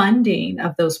the funding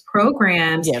of those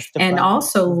programs, Yes, the and funding.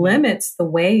 also Mhm. limits the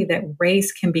way that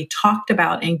race can be talked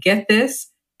about, and get this,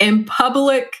 in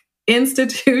public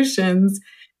institutions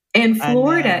in I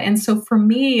Florida. know. And so for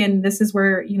me, and this is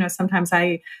where, sometimes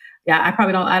I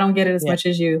probably I don't get it as Yeah. much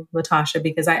as you, Latasha,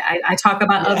 because I talk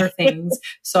about Yeah. other things.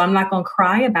 So I'm not going to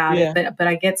cry about Yeah. it, but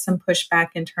I get some pushback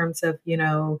in terms of,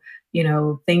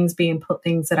 things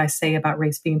things that I say about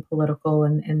race being political,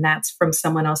 and that's from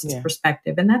someone else's Yeah.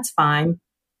 perspective. And that's fine.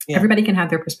 Yeah. Everybody can have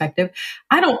their perspective.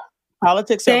 I don't,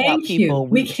 Politics are about thank you. people.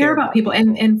 We We care care about about people.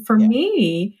 And, people. and for Yeah.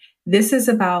 me, this is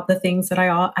about the things that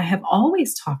I have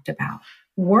always talked about: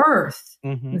 worth,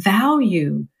 Mhm.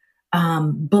 value,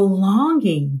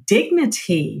 belonging,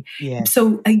 dignity. Yeah.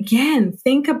 So again,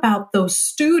 think about those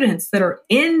students that are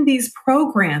in these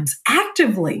programs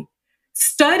actively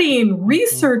studying,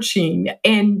 researching,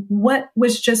 and what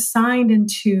was just signed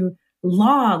into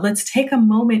law. Let's take a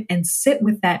moment and sit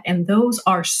with that. And those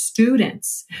are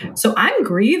students. So I'm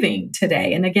grieving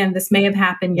today. And again, this may have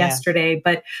happened Yeah. yesterday,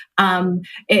 but Yeah.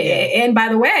 and by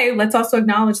the way, let's also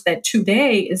acknowledge that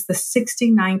today is the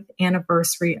 69th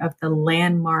anniversary of the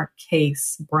landmark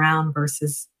case, Brown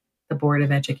versus the Board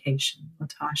of Education,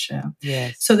 Latasha.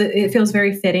 Yes. So that it feels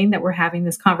very fitting that we're having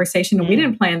this conversation. And we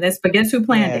didn't plan this, but guess who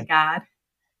planned Yeah. it? God.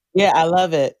 Yeah, I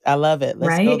love it. I love it.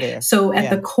 Let's go Right? there. So at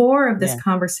Yeah. the core of this Yeah.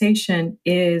 conversation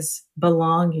is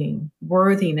belonging,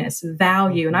 worthiness,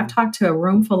 value. And I've Mhm. talked to a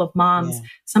room full of moms, Yeah.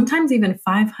 sometimes even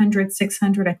 500,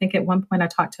 600. I think at one point I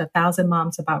talked to 1,000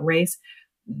 moms about race.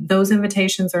 Those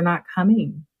invitations are not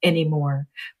coming anymore.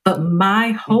 But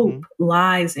my hope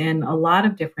lies in a lot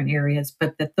of different areas,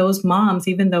 but that those moms,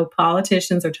 even though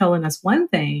politicians are telling us one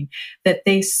thing, that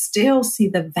they still see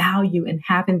the value in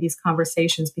having these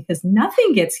conversations, because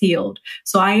nothing gets healed.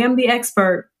 So I am the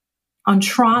expert on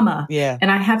trauma, Yeah.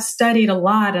 and I have studied a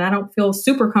lot, and I don't feel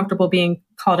super comfortable being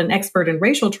called an expert in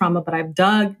racial trauma, but I've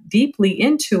dug deeply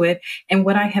into it. And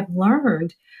what I have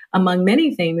learned, among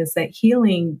many things, is that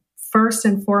healing first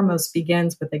and foremost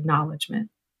begins with acknowledgement.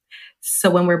 So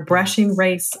when we're brushing Yes.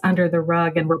 race under the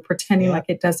rug and we're pretending Yep. like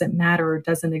it doesn't matter or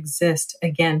doesn't exist,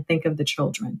 again, think of the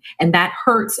children. And that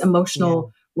hurts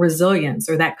emotional resilience,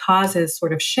 or that causes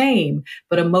sort of shame.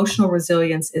 But emotional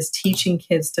resilience is teaching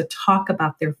kids to talk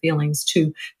about their feelings,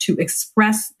 to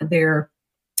express their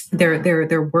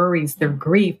worries, their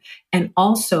grief. And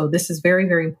also, this is very,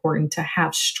 very important, to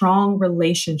have strong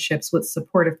relationships with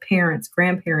supportive parents,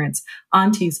 grandparents,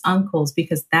 aunties, uncles,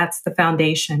 because that's the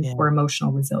foundation Yeah. for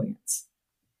emotional resilience.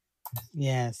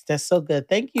 Yes, that's so good.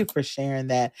 Thank you for sharing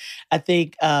that. I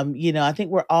think, I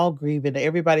think we're all grieving.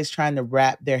 Everybody's trying to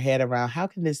wrap their head around how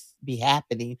can this be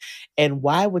happening, and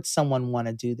why would someone want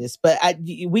to do this? But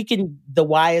the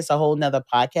why is a whole nother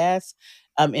podcast,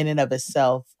 in and of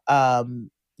itself.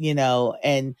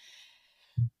 And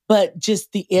but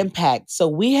just the impact. So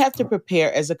we have to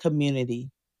prepare as a community.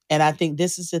 And I think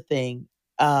this is the thing,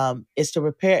 is to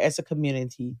prepare as a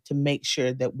community to make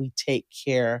sure that we take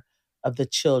care of the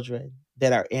children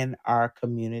that are in our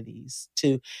communities,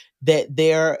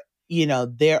 there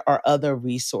are other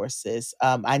resources.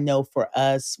 I know for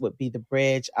us would be the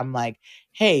bridge. I'm like,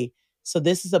 hey, so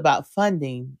this is about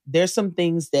funding. There's some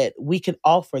things that we can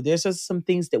offer. There's just some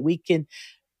things that we can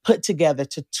put together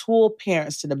to tool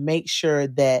parents to make sure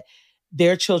that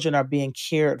their children are being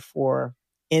cared for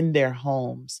in their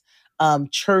homes.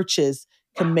 Churches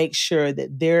can make sure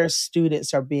that their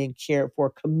students are being cared for,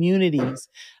 communities.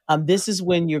 This is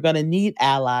when you're going to need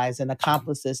allies and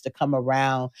accomplices to come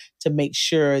around to make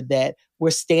sure that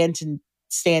we're standing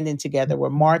together, we're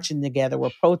marching together,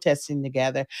 we're protesting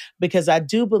together, because I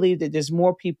do believe that there's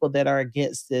more people that are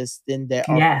against this than that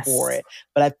are for Yes. it.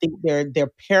 But I think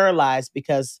they're paralyzed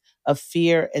because of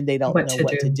fear and they don't What know to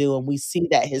what to do. do. And we see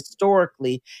that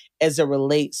historically as it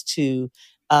relates to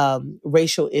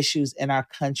racial issues in our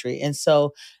country. And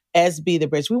so as Be the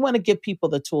Bridge, we want to give people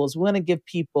the tools. We want to give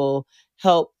people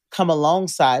help come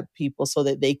alongside people so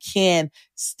that they can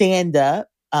stand up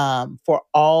for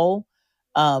all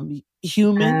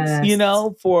humans,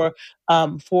 Yes. for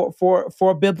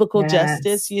biblical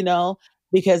justice, Yes.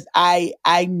 because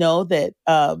I know that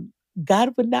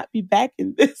God would not be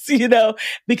backing this,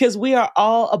 because we are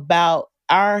all about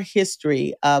our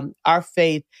history. Our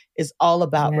faith is all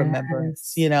about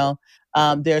remembrance, Yes.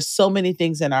 There's so many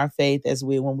things in our faith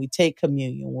when we take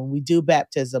communion, when we do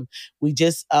baptism. We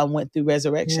just went through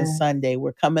Resurrection Yes. Sunday.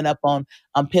 We're coming up on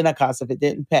Pentecost. If it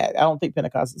didn't pass, I don't think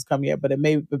Pentecost has come yet, but it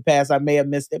may be passed. I may have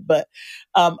missed it. But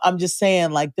I'm just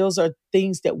saying, like, those are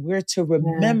things that we're to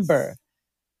remember.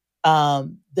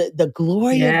 The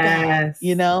glory of God,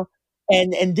 Yes.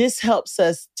 and this helps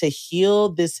us to heal.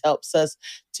 This helps us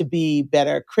to be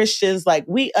better Christians. Like,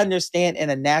 we understand in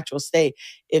a natural state,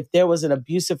 if there was an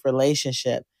abusive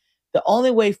relationship, the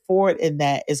only way forward in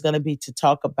that is going to be to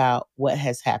talk about what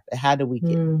has happened. How do we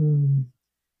get here?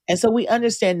 And so we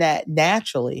understand that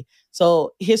naturally.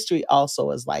 So history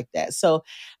also is like that. So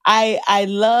I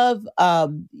love,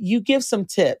 you give some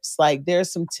tips. Like,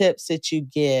 there's some tips that you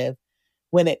give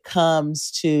when it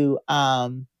comes to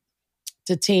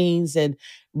teens and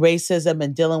racism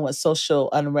and dealing with social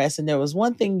unrest. And there was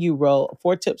one thing you wrote,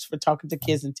 4 tips for talking to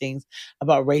kids and teens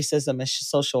about racism and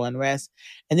social unrest.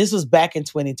 And this was back in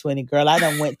 2020, girl. I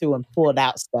done went through and pulled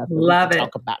out stuff that we can Love it.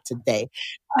 talk about today.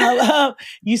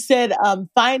 You said,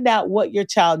 find out what your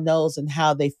child knows and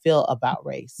how they feel about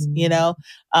race.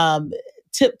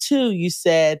 Tip 2, you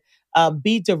said,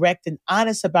 be direct and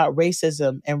honest about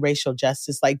racism and racial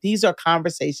justice. Like, these are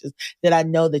conversations that I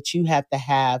know that you have to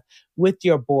have with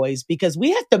your boys, because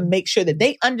we have to make sure that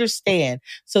they understand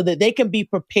so that they can be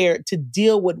prepared to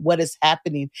deal with what is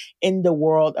happening in the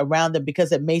world around them,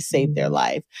 because it may save their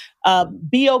life.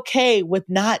 Be okay with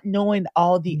not knowing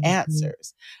all the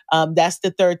answers. That's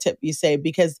the 3rd tip you say,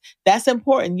 because that's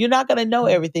important. You're not going to know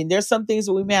everything. There's some things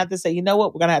that we may have to say, you know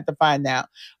what, we're going to have to find out,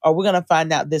 or we're going to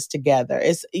find out this together.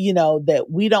 It's, that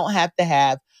we don't have to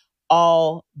have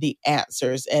all the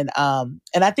answers. And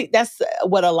I think that's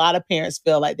what a lot of parents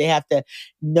feel like they have to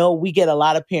know. We get a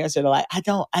lot of parents that are like, I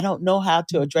don't know how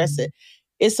to address it.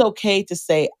 It's okay to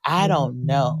say, I don't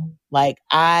know.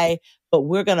 But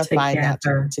we're going to find out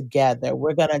together.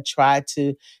 We're going to try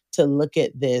to look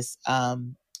at this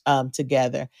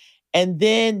together. And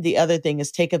then the other thing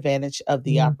is take advantage of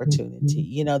the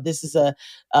opportunity. This is a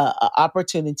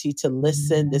opportunity to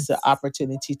listen. This is an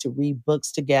opportunity to read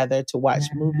books together, to watch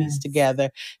movies together,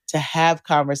 to have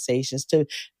conversations, to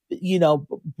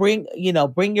bring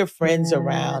your friends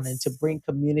around, and to bring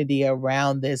community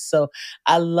around this. So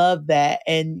I love that.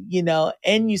 And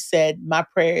you said, my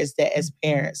prayer is that as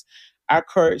parents, our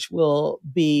courage will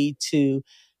be to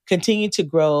continue to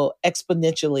grow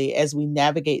exponentially as we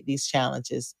navigate these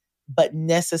challenges, but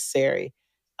necessary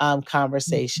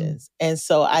conversations. And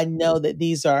so I know that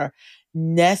these are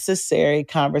necessary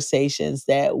conversations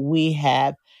that we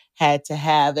have had to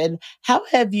have. And how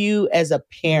have you, as a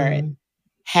parent,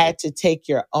 had to take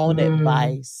your own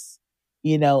advice,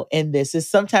 in this?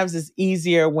 Sometimes it's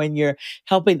easier when you're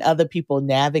helping other people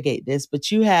navigate this,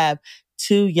 but you have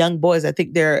 2 young boys. I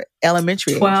think they're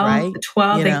elementary age, right?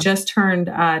 12. They just turned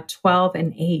 12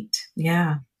 and 8.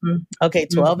 Yeah. Okay,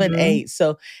 12 and 8.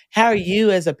 So how are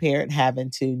you as a parent having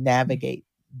to navigate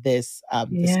this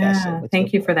discussion?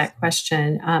 Thank you for that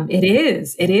question. It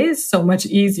is so much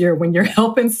easier when you're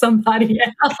helping somebody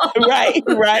else. Right.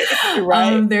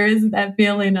 There is that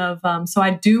feeling of, so I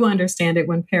do understand it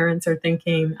when parents are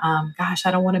thinking, gosh,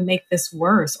 I don't want to make this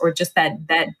worse, or just that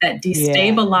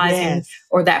destabilizing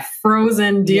or that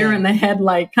frozen deer in the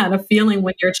headlight kind of feeling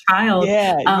with your child.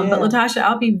 But Latasha,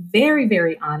 I'll be very,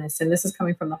 very honest, and this is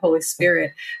coming from the Holy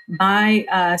Spirit.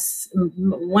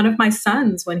 One of my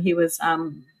sons, when he was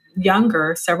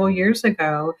younger, several years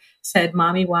ago, said,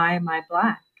 "Mommy, why am I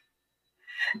Black?"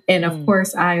 And of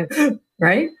course,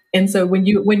 right. And so when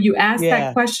you ask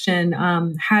that question,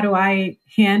 how do I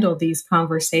handle these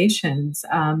conversations?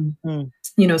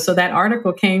 So that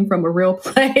article came from a real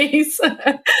place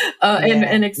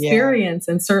and experience,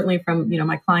 and certainly from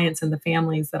my clients and the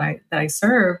families that I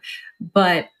serve.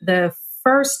 But the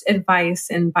first advice,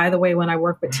 and by the way, when I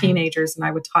work with teenagers and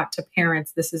I would talk to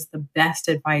parents, this is the best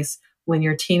advice when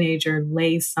your teenager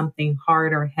lays something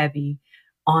hard or heavy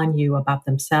on you about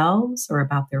themselves or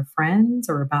about their friends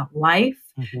or about life.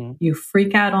 You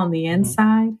freak out on the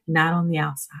inside, not on the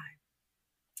outside.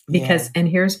 Because, and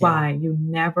here's why, you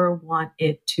never want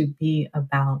it to be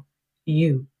about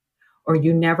you, or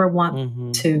you never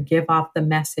want to give off the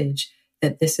message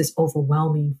that this is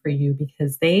overwhelming for you,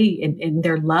 because they, in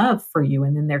their love for you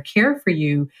and in their care for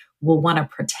you, will want to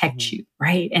protect you,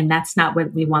 right? And that's not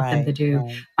what we want them to do.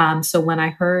 So when I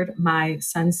heard my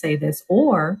son say this,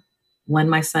 or when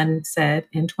my son said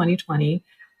in 2020,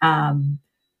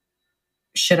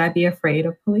 should I be afraid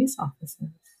of police officers?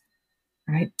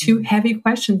 Right? Two heavy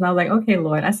questions. I was like, okay,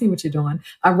 Lord, I see what you're doing.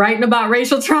 I'm writing about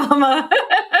racial trauma.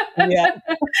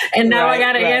 And now I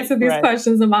got to answer these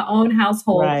questions in my own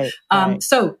household.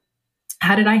 So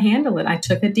how did I handle it? I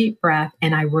took a deep breath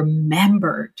and I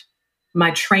remembered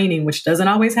my training, which doesn't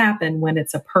always happen when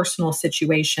it's a personal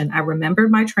situation. I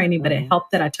remembered my training, but it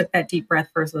helped that I took that deep breath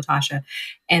first, Latasha.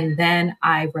 And then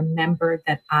I remembered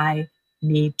that I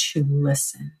need to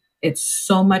listen. It's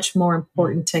so much more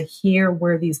important to hear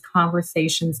where these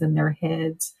conversations in their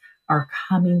heads are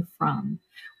coming from.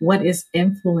 What is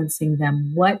influencing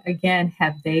them? What, again,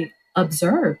 have they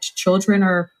observed? Children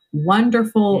are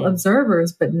wonderful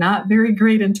observers, but not very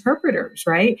great interpreters,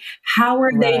 right? How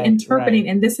are they interpreting?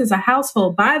 And this is a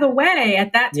household. By the way,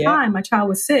 at that time, my child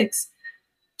was 6,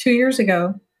 2 years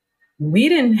ago. We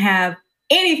didn't have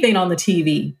anything on the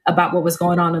TV about what was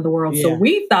going on in the world. So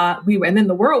we thought we were, and then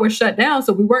the world was shut down,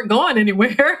 so we weren't going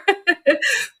anywhere.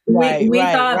 we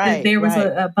thought that there was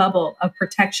a bubble of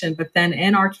protection. But then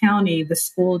in our county, the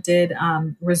school did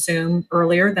resume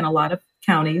earlier than a lot of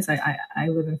counties. I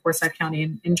live in Forsyth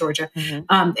County in Georgia.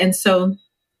 And so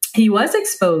he was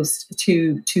exposed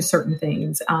to certain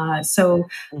things. So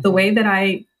the way that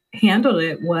I handled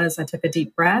it was I took a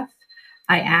deep breath.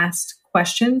 I asked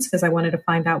questions because I wanted to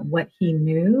find out what he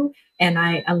knew. And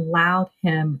I allowed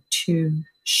him to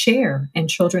share. And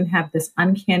children have this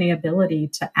uncanny ability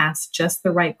to ask just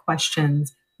the right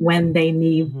questions when they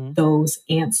need those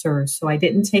answers. So I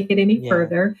didn't take it any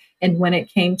further. And when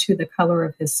it came to the color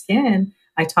of his skin,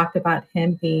 I talked about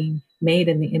him being made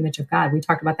in the image of God. We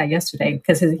talked about that yesterday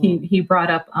because he brought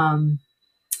up,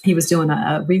 he was doing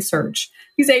a research.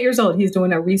 He's 8 years old. He's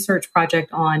doing a research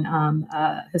project on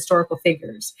historical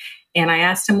figures. And I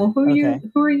asked him, well, who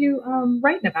are you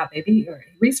writing about, baby? Or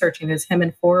researching is him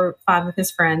and 4 or 5 of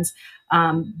his friends,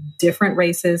 different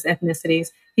races, ethnicities.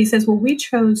 He says, well, we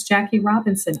chose Jackie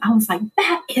Robinson. I was like,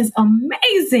 that is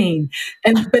amazing.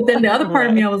 But then the other part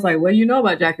of me, I was like, well, you know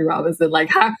about Jackie Robinson. Like,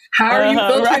 how are you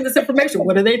filtering this information?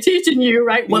 What are they teaching you,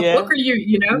 right? What book are you,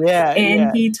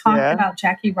 he talked about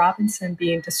Jackie Robinson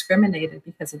being discriminated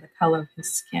because of the color of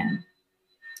his skin.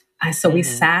 So we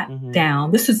sat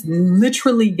down. This was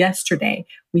literally yesterday.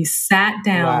 We sat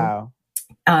down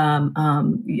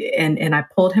and I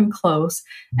pulled him close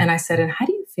and I said, and how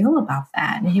do you feel about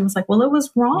that? And he was like, well, it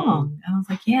was wrong. And I was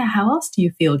like, yeah, how else do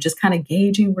you feel? Just kind of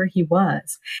gauging where he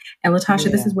was. And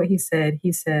Latasha, this is what he said.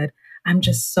 He said, I'm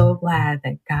just so glad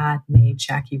that God made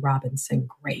Jackie Robinson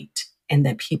great and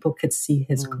that people could see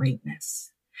his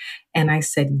greatness. And I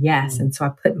said, yes. And so I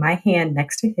put my hand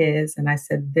next to his and I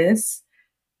said,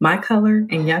 my color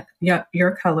and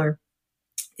your color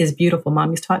is beautiful.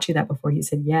 Mommy's taught you that before. He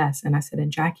said, yes. And I said,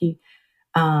 and Jackie,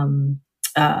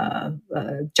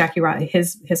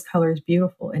 his color is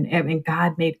beautiful. And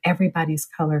God made everybody's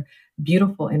color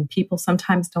beautiful. And people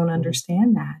sometimes don't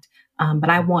understand that.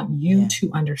 But I want you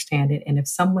to understand it. And if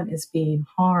someone is being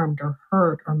harmed or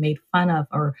hurt or made fun of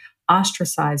or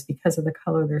ostracized because of the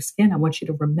color of their skin, I want you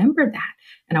to remember that.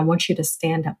 And I want you to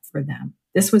stand up for them.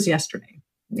 This was yesterday.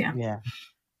 Yeah.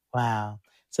 Wow.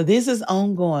 So this is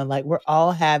ongoing. Like we're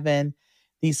all having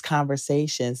these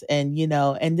conversations and,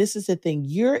 and this is the thing,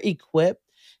 you're equipped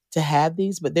to have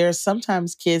these, but there are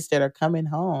sometimes kids that are coming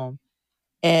home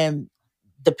and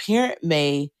the parent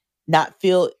may not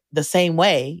feel the same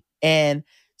way. And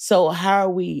so how are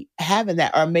we having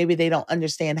that? Or maybe they don't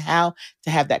understand how to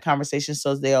have that conversation.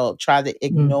 So they'll try to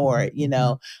ignore it,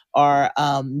 or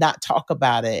not talk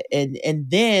about it. And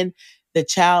then the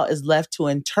child is left to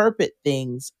interpret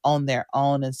things on their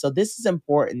own. And so this is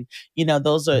important.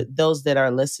 Those that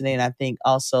are listening, I think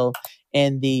also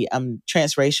in the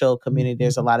transracial community,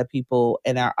 there's a lot of people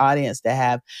in our audience that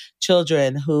have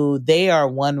children who they are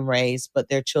one race, but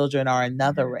their children are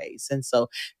another race. And so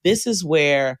this is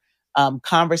where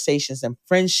conversations and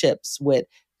friendships with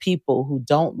people who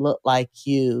don't look like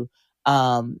you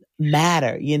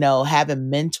matter, having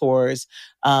mentors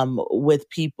with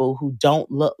people who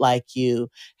don't look like you,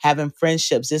 having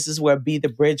friendships. This is where Be the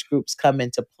Bridge groups come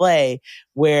into play,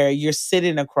 where you're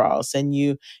sitting across and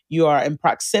you are in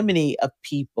proximity of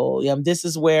people. This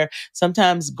is where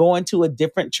sometimes going to a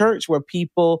different church where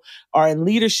people are in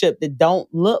leadership that don't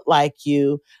look like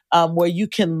you, where you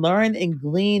can learn and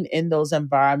glean in those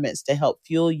environments to help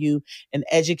fuel you and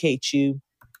educate you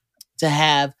to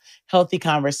have healthy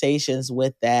conversations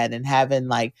with that, and having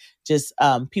like just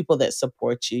people that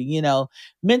support you.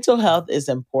 Mental health is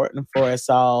important for us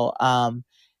all.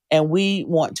 And we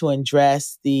want to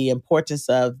address the importance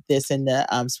of this in the,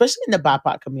 especially in the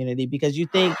BIPOC community, because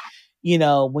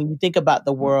when you think about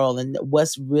the world and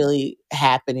what's really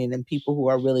happening and people who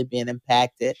are really being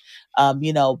impacted,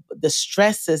 the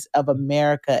stresses of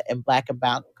America and Black and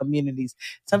Brown communities,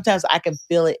 sometimes I can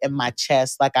feel it in my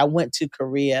chest. Like I went to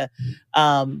Korea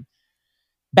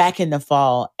back in the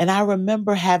fall, and I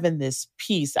remember having this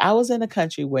peace. I was in a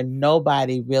country where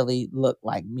nobody really looked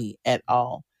like me at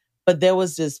all, but there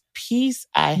was this peace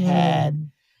I had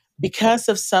because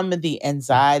of some of the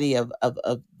anxiety of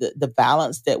the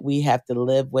balance that we have to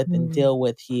live with and deal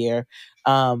with here,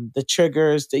 the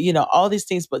triggers, all these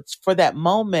things. But for that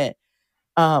moment,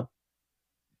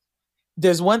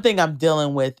 there's one thing I'm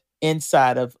dealing with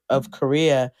inside of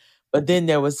Korea, but then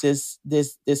there was this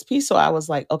piece. So I was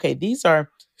like, okay,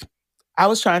 I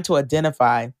was trying to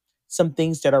identify some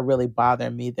things that are really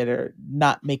bothering me, that are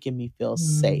not making me feel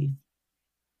safe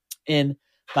in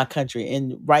my country,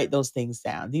 and write those things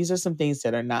down. These are some things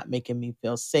that are not making me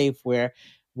feel safe.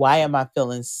 Why am I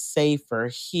feeling safer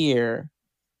here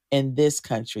in this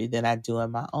country than I do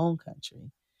in my own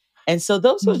country? And so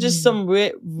those were just some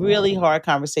really hard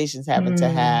conversations having to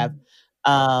have,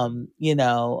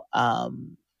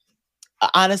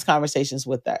 honest conversations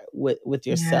with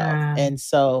yourself. Yeah. And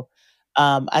so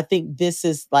I think this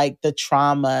is like the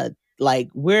trauma. Like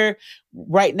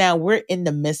right now we're in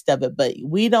the midst of it, but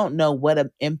we don't know what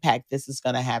an impact this is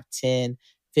going to have 10,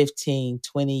 15,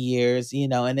 20 years,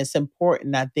 and it's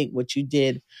important. I think what you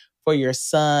did for your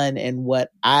son and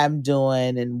what I'm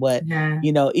doing and what,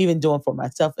 even doing for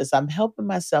myself, is I'm helping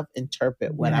myself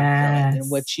interpret what I'm feeling.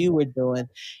 And what you were doing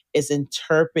is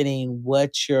interpreting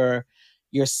what your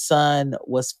son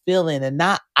was feeling, and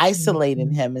not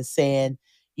isolating him and saying,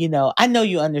 I know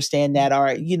you understand that,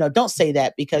 or, don't say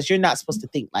that because you're not supposed to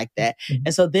think like that.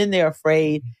 And so then they're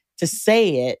afraid to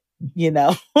say it,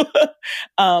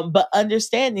 but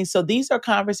understanding. So these are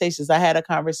conversations. I had a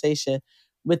conversation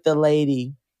with the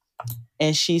lady,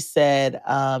 and she said,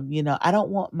 I don't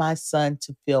want my son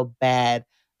to feel bad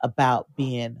about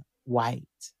being white.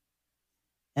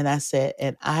 And I said,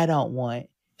 and I don't want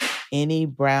any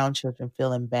brown children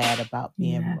feeling bad about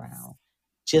being brown.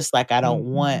 Just like I don't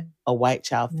want a white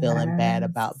child feeling bad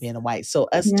about being a white. So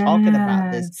us talking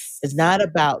about this is not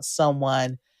about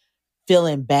someone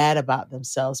feeling bad about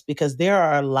themselves, because there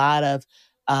are a lot of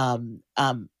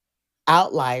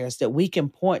outliers that we can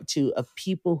point to of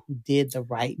people who did the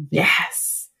right thing.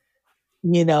 Yes.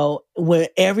 When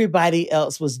everybody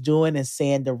else was doing and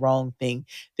saying the wrong thing,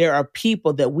 there are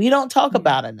people that we don't talk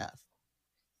about enough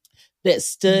that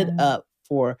stood up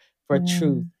for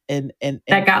truth and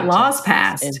that got laws injustice.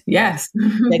 passed. And Yes.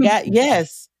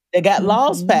 they got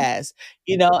laws passed,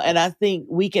 and I think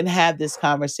we can have this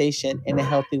conversation in a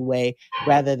healthy way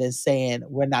rather than saying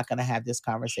we're not going to have this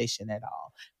conversation at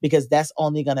all, because that's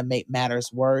only going to make matters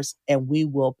worse. And we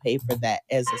will pay for that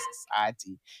as a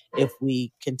society if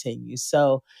we continue.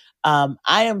 So I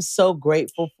am so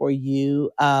grateful for you.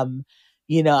 I'm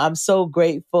so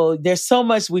grateful. There's so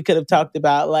much we could have talked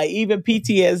about, like even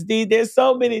PTSD. There's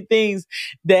so many things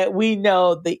that we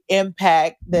know the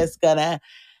impact that's gonna,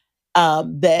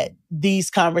 that these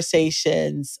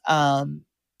conversations could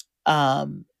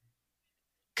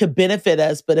benefit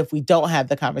us. But if we don't have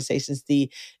the conversations,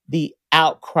 the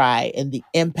outcry and the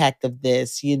impact of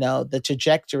this, the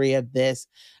trajectory of this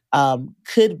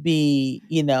could be,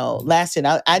 lasting.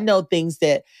 I know things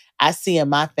that I see in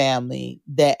my family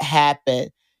that happen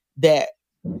that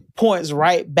points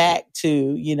right back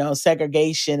to,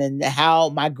 segregation and how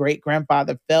my great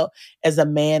grandfather felt as a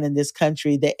man in this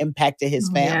country that impacted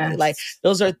his family. Yes. Like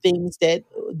those are things that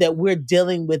we're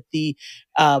dealing with the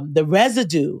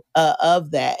residue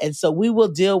of that. And so we will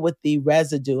deal with the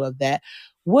residue of that.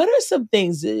 What are some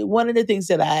things, one of the things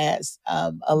that I ask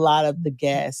a lot of the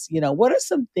guests, what are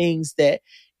some things that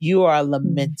you are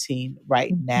lamenting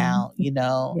right now,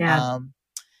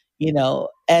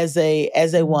 as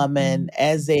a woman,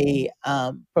 as a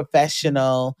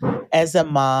professional, as a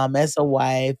mom, as a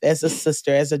wife, as a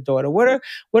sister, as a daughter? What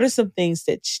are some things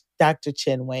that Dr.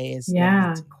 Chinwé is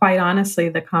Yeah, quite honestly,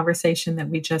 the conversation that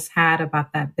we just had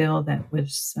about that bill that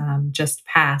was just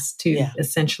passed to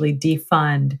essentially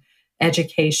defund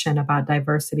education about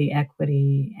diversity,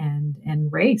 equity,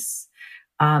 and race.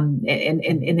 And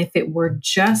if it were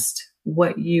just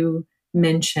what you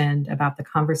mentioned about the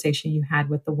conversation you had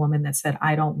with the woman that said,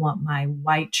 I don't want my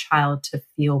white child to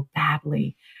feel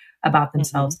badly about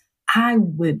themselves, I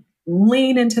would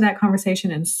lean into that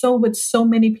conversation, and so would so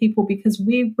many people, because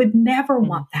we would never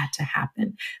want that to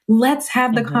happen. Let's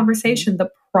have the conversation.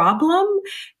 The problem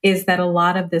is that a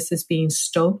lot of this is being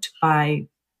stoked by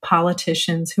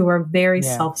politicians who are very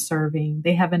self-serving.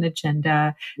 They have an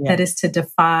agenda that is to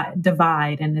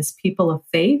divide. And as people of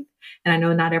faith, and I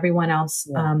know not everyone else,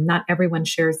 not everyone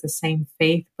shares the same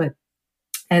faith, but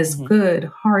as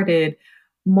good-hearted,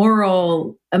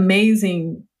 moral,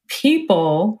 amazing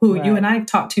people who you and I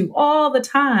talk to all the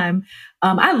time.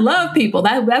 I love people.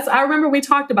 I remember we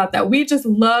talked about that. We just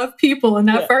love people in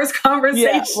that first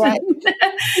conversation.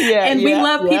 And we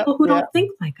love people who don't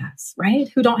think like us, right?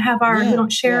 Who don't have who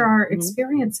don't share our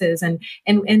experiences. And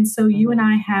so you and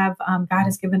I have, God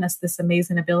has given us this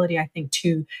amazing ability, I think,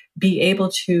 to be able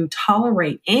to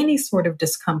tolerate any sort of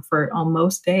discomfort on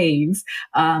most days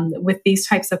with these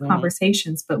types of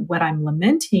conversations. But what I'm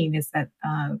lamenting is that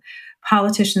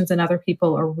politicians and other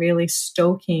people are really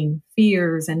stoking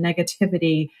fears and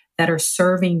negativity that are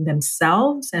serving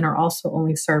themselves and are also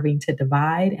only serving to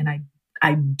divide. And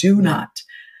I do not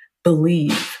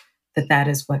believe that that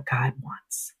is what God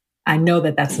wants. I know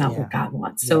that that's not what God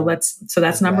wants. So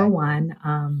that's number one.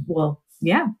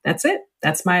 That's it.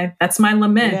 That's my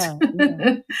lament.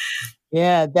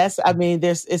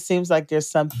 It seems like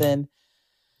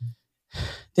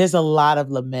there's a lot of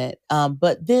lament.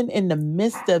 But then in the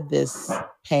midst of this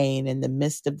pain, in the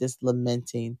midst of this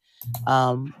lamenting,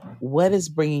 what is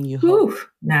bringing you hope?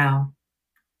 Now,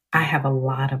 I have a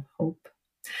lot of hope.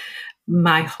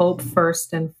 My hope,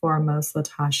 first and foremost,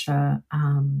 Latasha,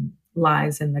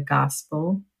 lies in the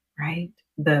gospel, right?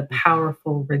 The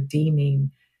powerful,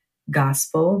 redeeming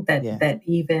gospel that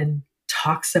even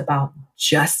talks about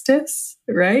justice,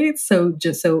 right? Isn't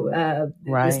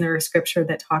there a scripture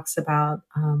that talks about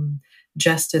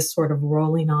justice sort of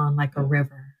rolling on like a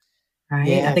river, right?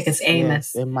 Yes, I think it's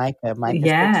Amos. And Micah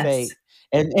 6:8.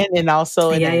 And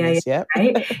also in Amos,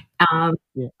 right?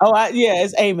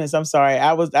 It's Amos. I'm sorry.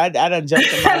 I done jumped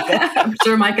to Micah. I'm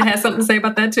sure Micah has something to say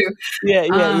about that too.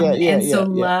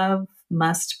 Love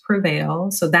must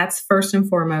prevail. So that's first and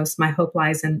foremost. My hope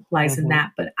lies in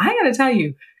that. But I got to tell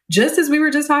you, just as we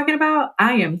were just talking about,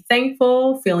 I am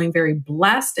thankful, feeling very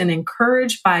blessed and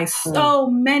encouraged by so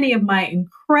many of my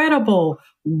incredible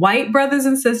white brothers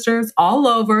and sisters all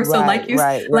over. So like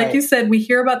you said, we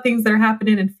hear about things that are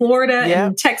happening in Florida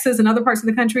and Texas and other parts of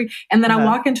the country. And then I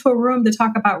walk into a room to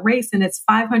talk about race and it's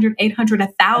 500, 800,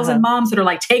 1,000 moms that are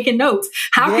like taking notes.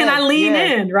 How can I lean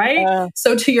in? Right.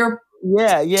 So to your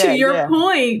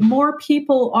point, more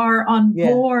people are on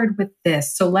board with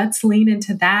this. So let's lean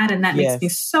into that. And that makes me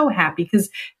so happy because,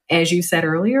 as you said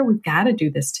earlier, we've got to do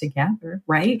this together,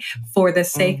 right? For the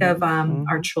sake of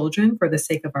our children, for the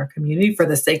sake of our community, for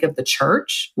the sake of the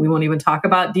church. We won't even talk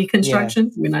about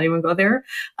deconstruction. We're not even go there.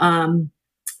 I'm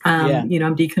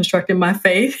deconstructing my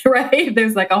faith, right?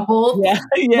 There's like a whole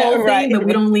thing, but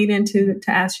we don't lean into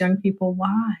to ask young people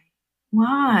why.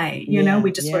 Why?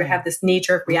 We just sort of have this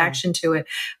knee-jerk reaction to it.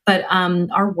 But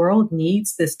our world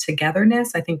needs this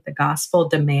togetherness. I think the gospel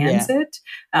demands it.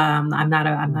 I'm not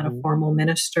a formal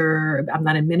minister. I'm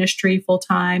not in ministry full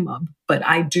time, but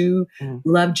I do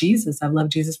love Jesus. I've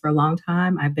loved Jesus for a long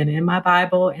time. I've been in my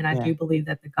Bible, and I do believe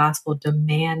that the gospel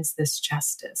demands this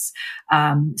justice.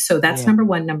 So that's number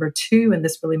one. Number two, and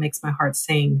this really makes my heart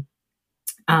sing.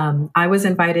 I was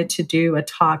invited to do a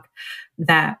talk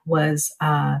that was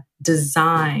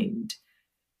designed,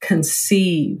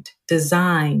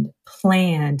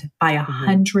 planned by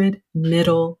 100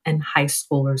 middle and high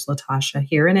schoolers, Latasha,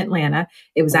 here in Atlanta.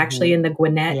 It was actually in the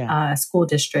Gwinnett school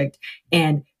district.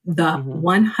 And the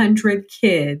 100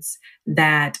 kids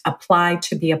that applied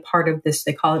to be a part of this,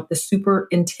 they call it the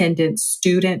Superintendent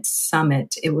Student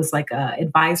Summit. It was like an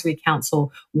advisory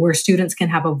council where students can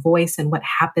have a voice in what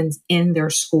happens in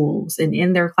their schools and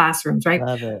in their classrooms, right?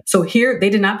 Love it. So here, they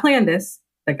did not plan this,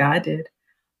 but God did.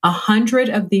 100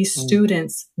 of these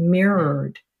students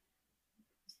mirrored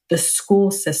the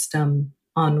school system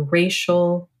on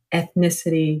racial,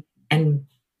 ethnicity, and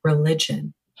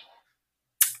religion.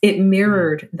 It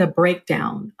mirrored the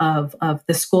breakdown of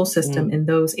the school system in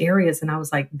those areas. And I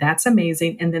was like, that's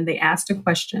amazing. And then they asked a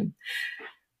question.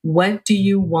 What do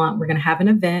you want? We're going to have an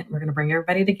event. We're going to bring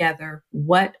everybody together.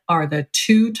 What are the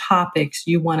 2 topics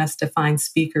you want us to find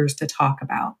speakers to talk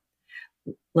about?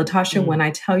 Latasha, when I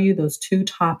tell you those 2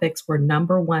 topics were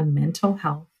number 1, mental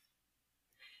health,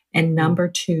 and number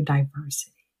 2,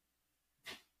 diversity.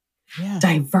 Yeah.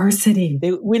 Diversity.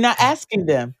 We're not asking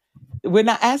them. We're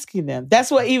not asking them. That's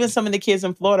what even some of the kids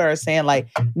in Florida are saying. Like,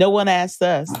 no one asked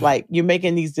us. Like, you're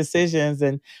making these decisions,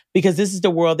 and because this is the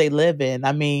world they live in.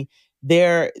 I mean,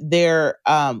 their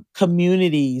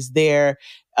communities, their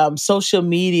social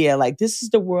media. Like, this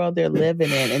is the world they're living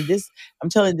in, and this, I'm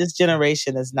telling you, this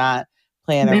generation is not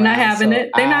playing around. They're not having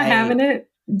it. They're not having it.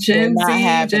 Gen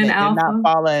Z, Gen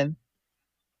Alpha.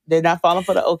 They're not falling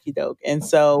for the okie doke. And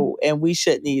so, and we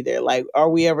shouldn't either. Like, are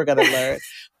we ever going to learn?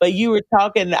 But you were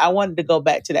talking, I wanted to go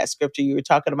back to that scripture. You were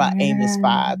talking about Amos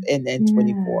 5 and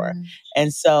 24.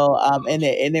 And so, and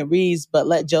it reads, but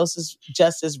let justice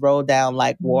roll down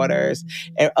like waters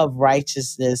of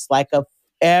righteousness, like a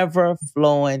ever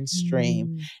flowing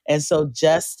stream. And so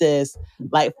justice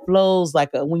like flows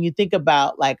like when you think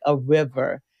about like a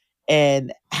river,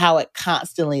 and how it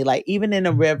constantly, like even in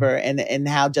a river and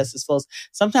how justice flows.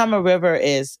 Sometimes a river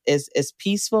is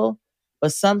peaceful,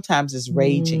 but sometimes it's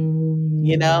raging,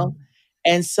 you know?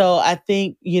 And so I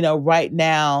think, you know, right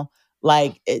now,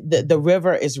 like the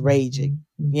river is raging,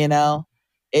 you know?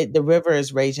 The river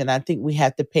is raging. I think we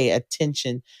have to pay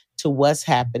attention to what's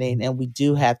happening, and we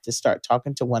do have to start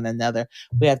talking to one another.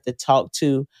 We have to talk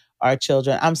to our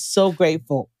children. I'm so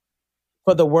grateful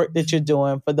for the work that you're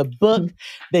doing, for the book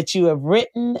that you have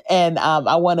written. And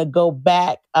I want to go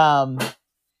back to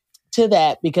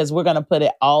that because we're going to put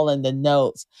it all in the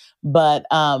notes. But,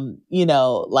 you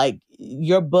know, like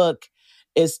your book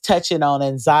is touching on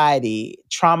anxiety,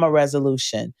 trauma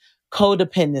resolution,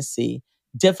 codependency,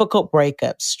 difficult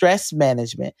breakups, stress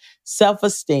management,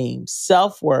 self-esteem,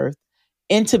 self-worth,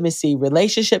 intimacy,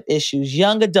 relationship issues,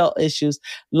 young adult issues,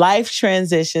 life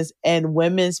transitions, and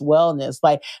women's wellness.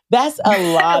 Like, that's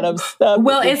a lot of stuff.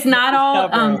 Well, it's not all,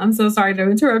 I'm so sorry to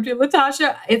interrupt you,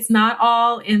 Latasha. It's not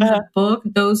all in the book.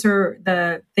 Those are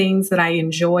the things that I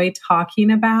enjoy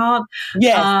talking about.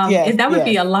 Yes, that would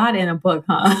be a lot in a book,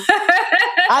 huh?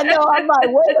 I know. I'm like,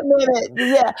 wait a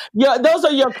minute. Yeah, those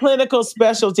are your clinical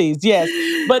specialties. Yes,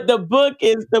 but the book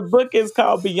is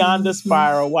called Beyond the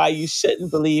Spiral: Why You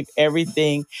Shouldn't Believe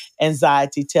Everything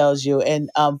Anxiety Tells You. And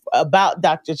about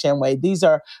Dr. Chinwé, these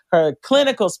are her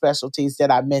clinical specialties that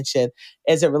I mentioned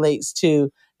as it relates to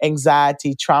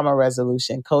anxiety, trauma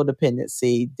resolution,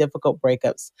 codependency, difficult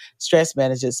breakups, stress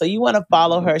management. So you want to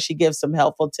follow her. She gives some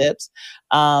helpful tips,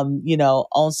 you know,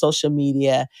 on social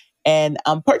media. And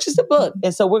purchase the book.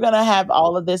 And so we're going to have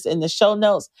all of this in the show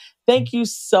notes. Thank you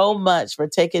so much for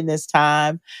taking this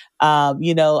time.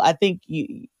 You know, I think,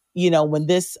 you know, when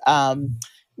this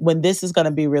is going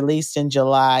to be released in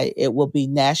July, it will be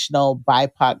National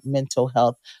BIPOC Mental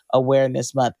Health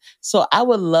Awareness Month. So I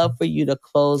would love for you to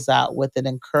close out with an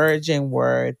encouraging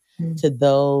word to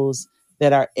those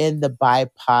that are in the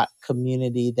BIPOC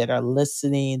community, that are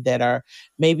listening, that are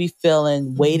maybe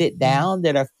feeling weighted down,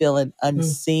 that are feeling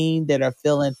unseen, that are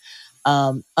feeling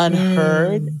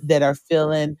unheard, that are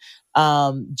feeling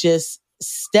just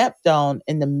stepped on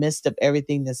in the midst of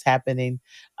everything that's happening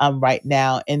right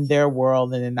now in their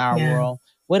world and in our world.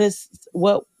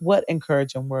 What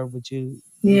encouraging word would you?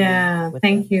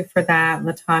 Thank you for that,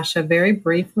 Latasha. Very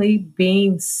briefly,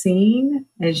 being seen,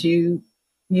 as you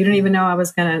didn't even know I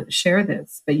was going to share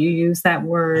this, but you use that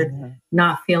word,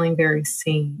 not feeling very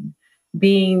seen.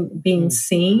 Being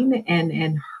seen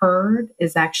and heard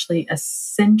is actually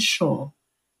essential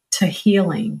to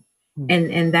healing.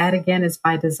 And that again is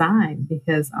by design,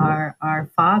 because our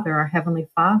Father, our Heavenly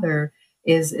Father,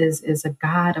 is a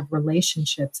God of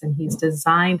relationships, and He's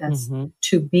designed us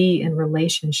to be in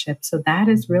relationships. So that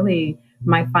is really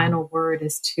my final word,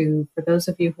 is for those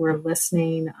of you who are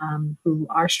listening, who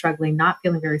are struggling, not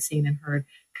feeling very seen and heard,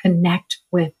 connect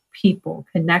with people,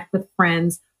 connect with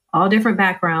friends, all different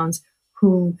backgrounds,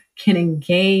 who can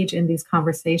engage in these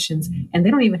conversations. And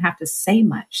they don't even have to say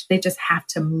much. They just have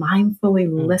to mindfully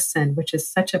listen, which is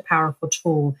such a powerful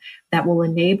tool that will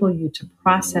enable you to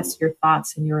process your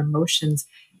thoughts and your emotions,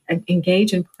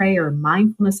 engage in prayer,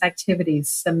 mindfulness activities,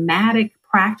 somatic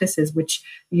practices, which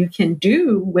you can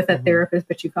do with a therapist,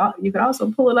 but you could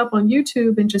also pull it up on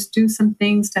YouTube and just do some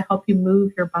things to help you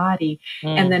move your body.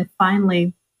 And then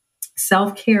finally,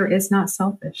 self-care is not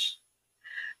selfish.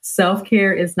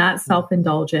 Self-care is not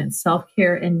self-indulgent.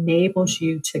 Self-care enables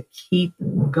you to keep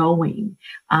going.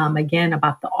 Again,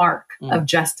 about the arc of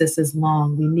justice is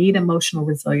long. We need emotional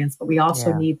resilience, but we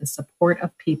also need the support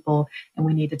of people, and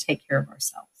we need to take care of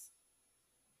ourselves.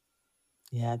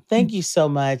 Yeah, thank you so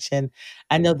much. And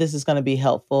I know this is going to be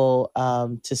helpful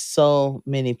to so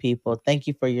many people. Thank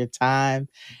you for your time.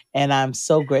 And I'm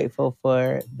so grateful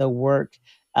for the work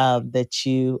that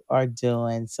you are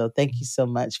doing. So thank you so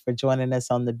much for joining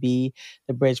us on the Be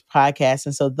the Bridge podcast.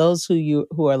 And so those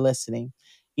who are listening,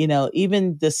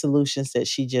 even the solutions that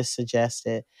she just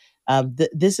suggested,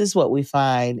 this is what we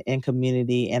find in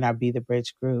community in our Be the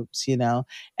Bridge groups, and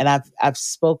I've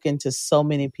spoken to so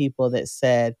many people that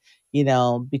said,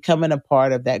 becoming a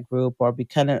part of that group or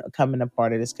becoming a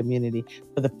part of this community,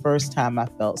 for the first time I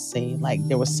felt seen. Like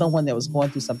there was someone that was going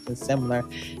through something similar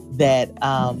that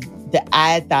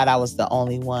I thought I was the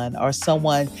only one, or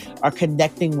someone, or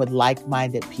connecting with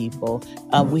like-minded people.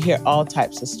 We hear all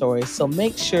types of stories. So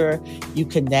make sure you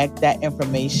connect that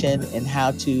information and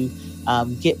how to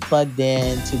get plugged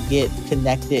in, to get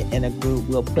connected in a group.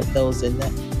 We'll put those in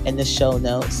the show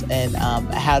notes. And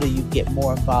how do you get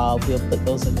more involved? We'll put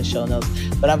those in the show notes.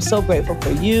 But I'm so grateful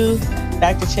for you,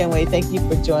 Dr. Chinwé. Thank you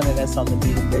for joining us on the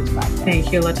Be the Bridge podcast.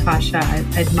 Thank you, Latasha. I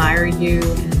admire you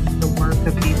and the work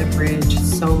of Be the Bridge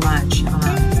so much.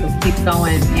 So keep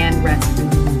going and rest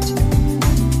in you too.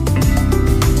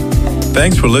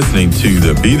 Thanks for listening to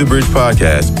the Be the Bridge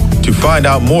podcast. To find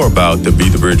out more about the Be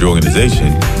the Bridge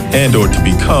organization and or to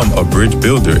become a bridge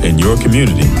builder in your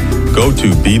community, go to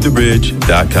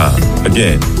bethebridge.com.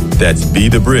 Again, that's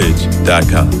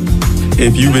bethebridge.com.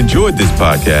 If you've enjoyed this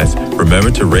podcast,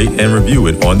 remember to rate and review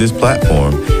it on this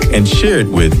platform and share it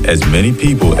with as many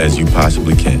people as you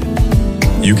possibly can.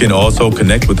 You can also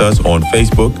connect with us on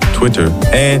Facebook, Twitter,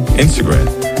 and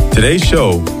Instagram. Today's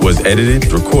show was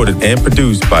edited, recorded, and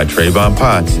produced by Trayvon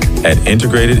Potts at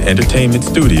Integrated Entertainment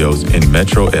Studios in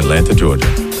Metro Atlanta, Georgia.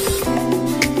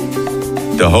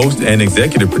 The host and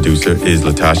executive producer is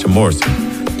Latasha Morrison.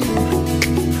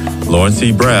 Lauren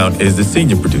C. Brown is the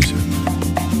senior producer.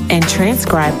 And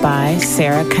transcribed by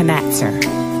Sarah Knatzer.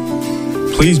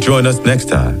 Please join us next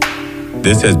time.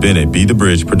 This has been a Be the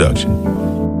Bridge production.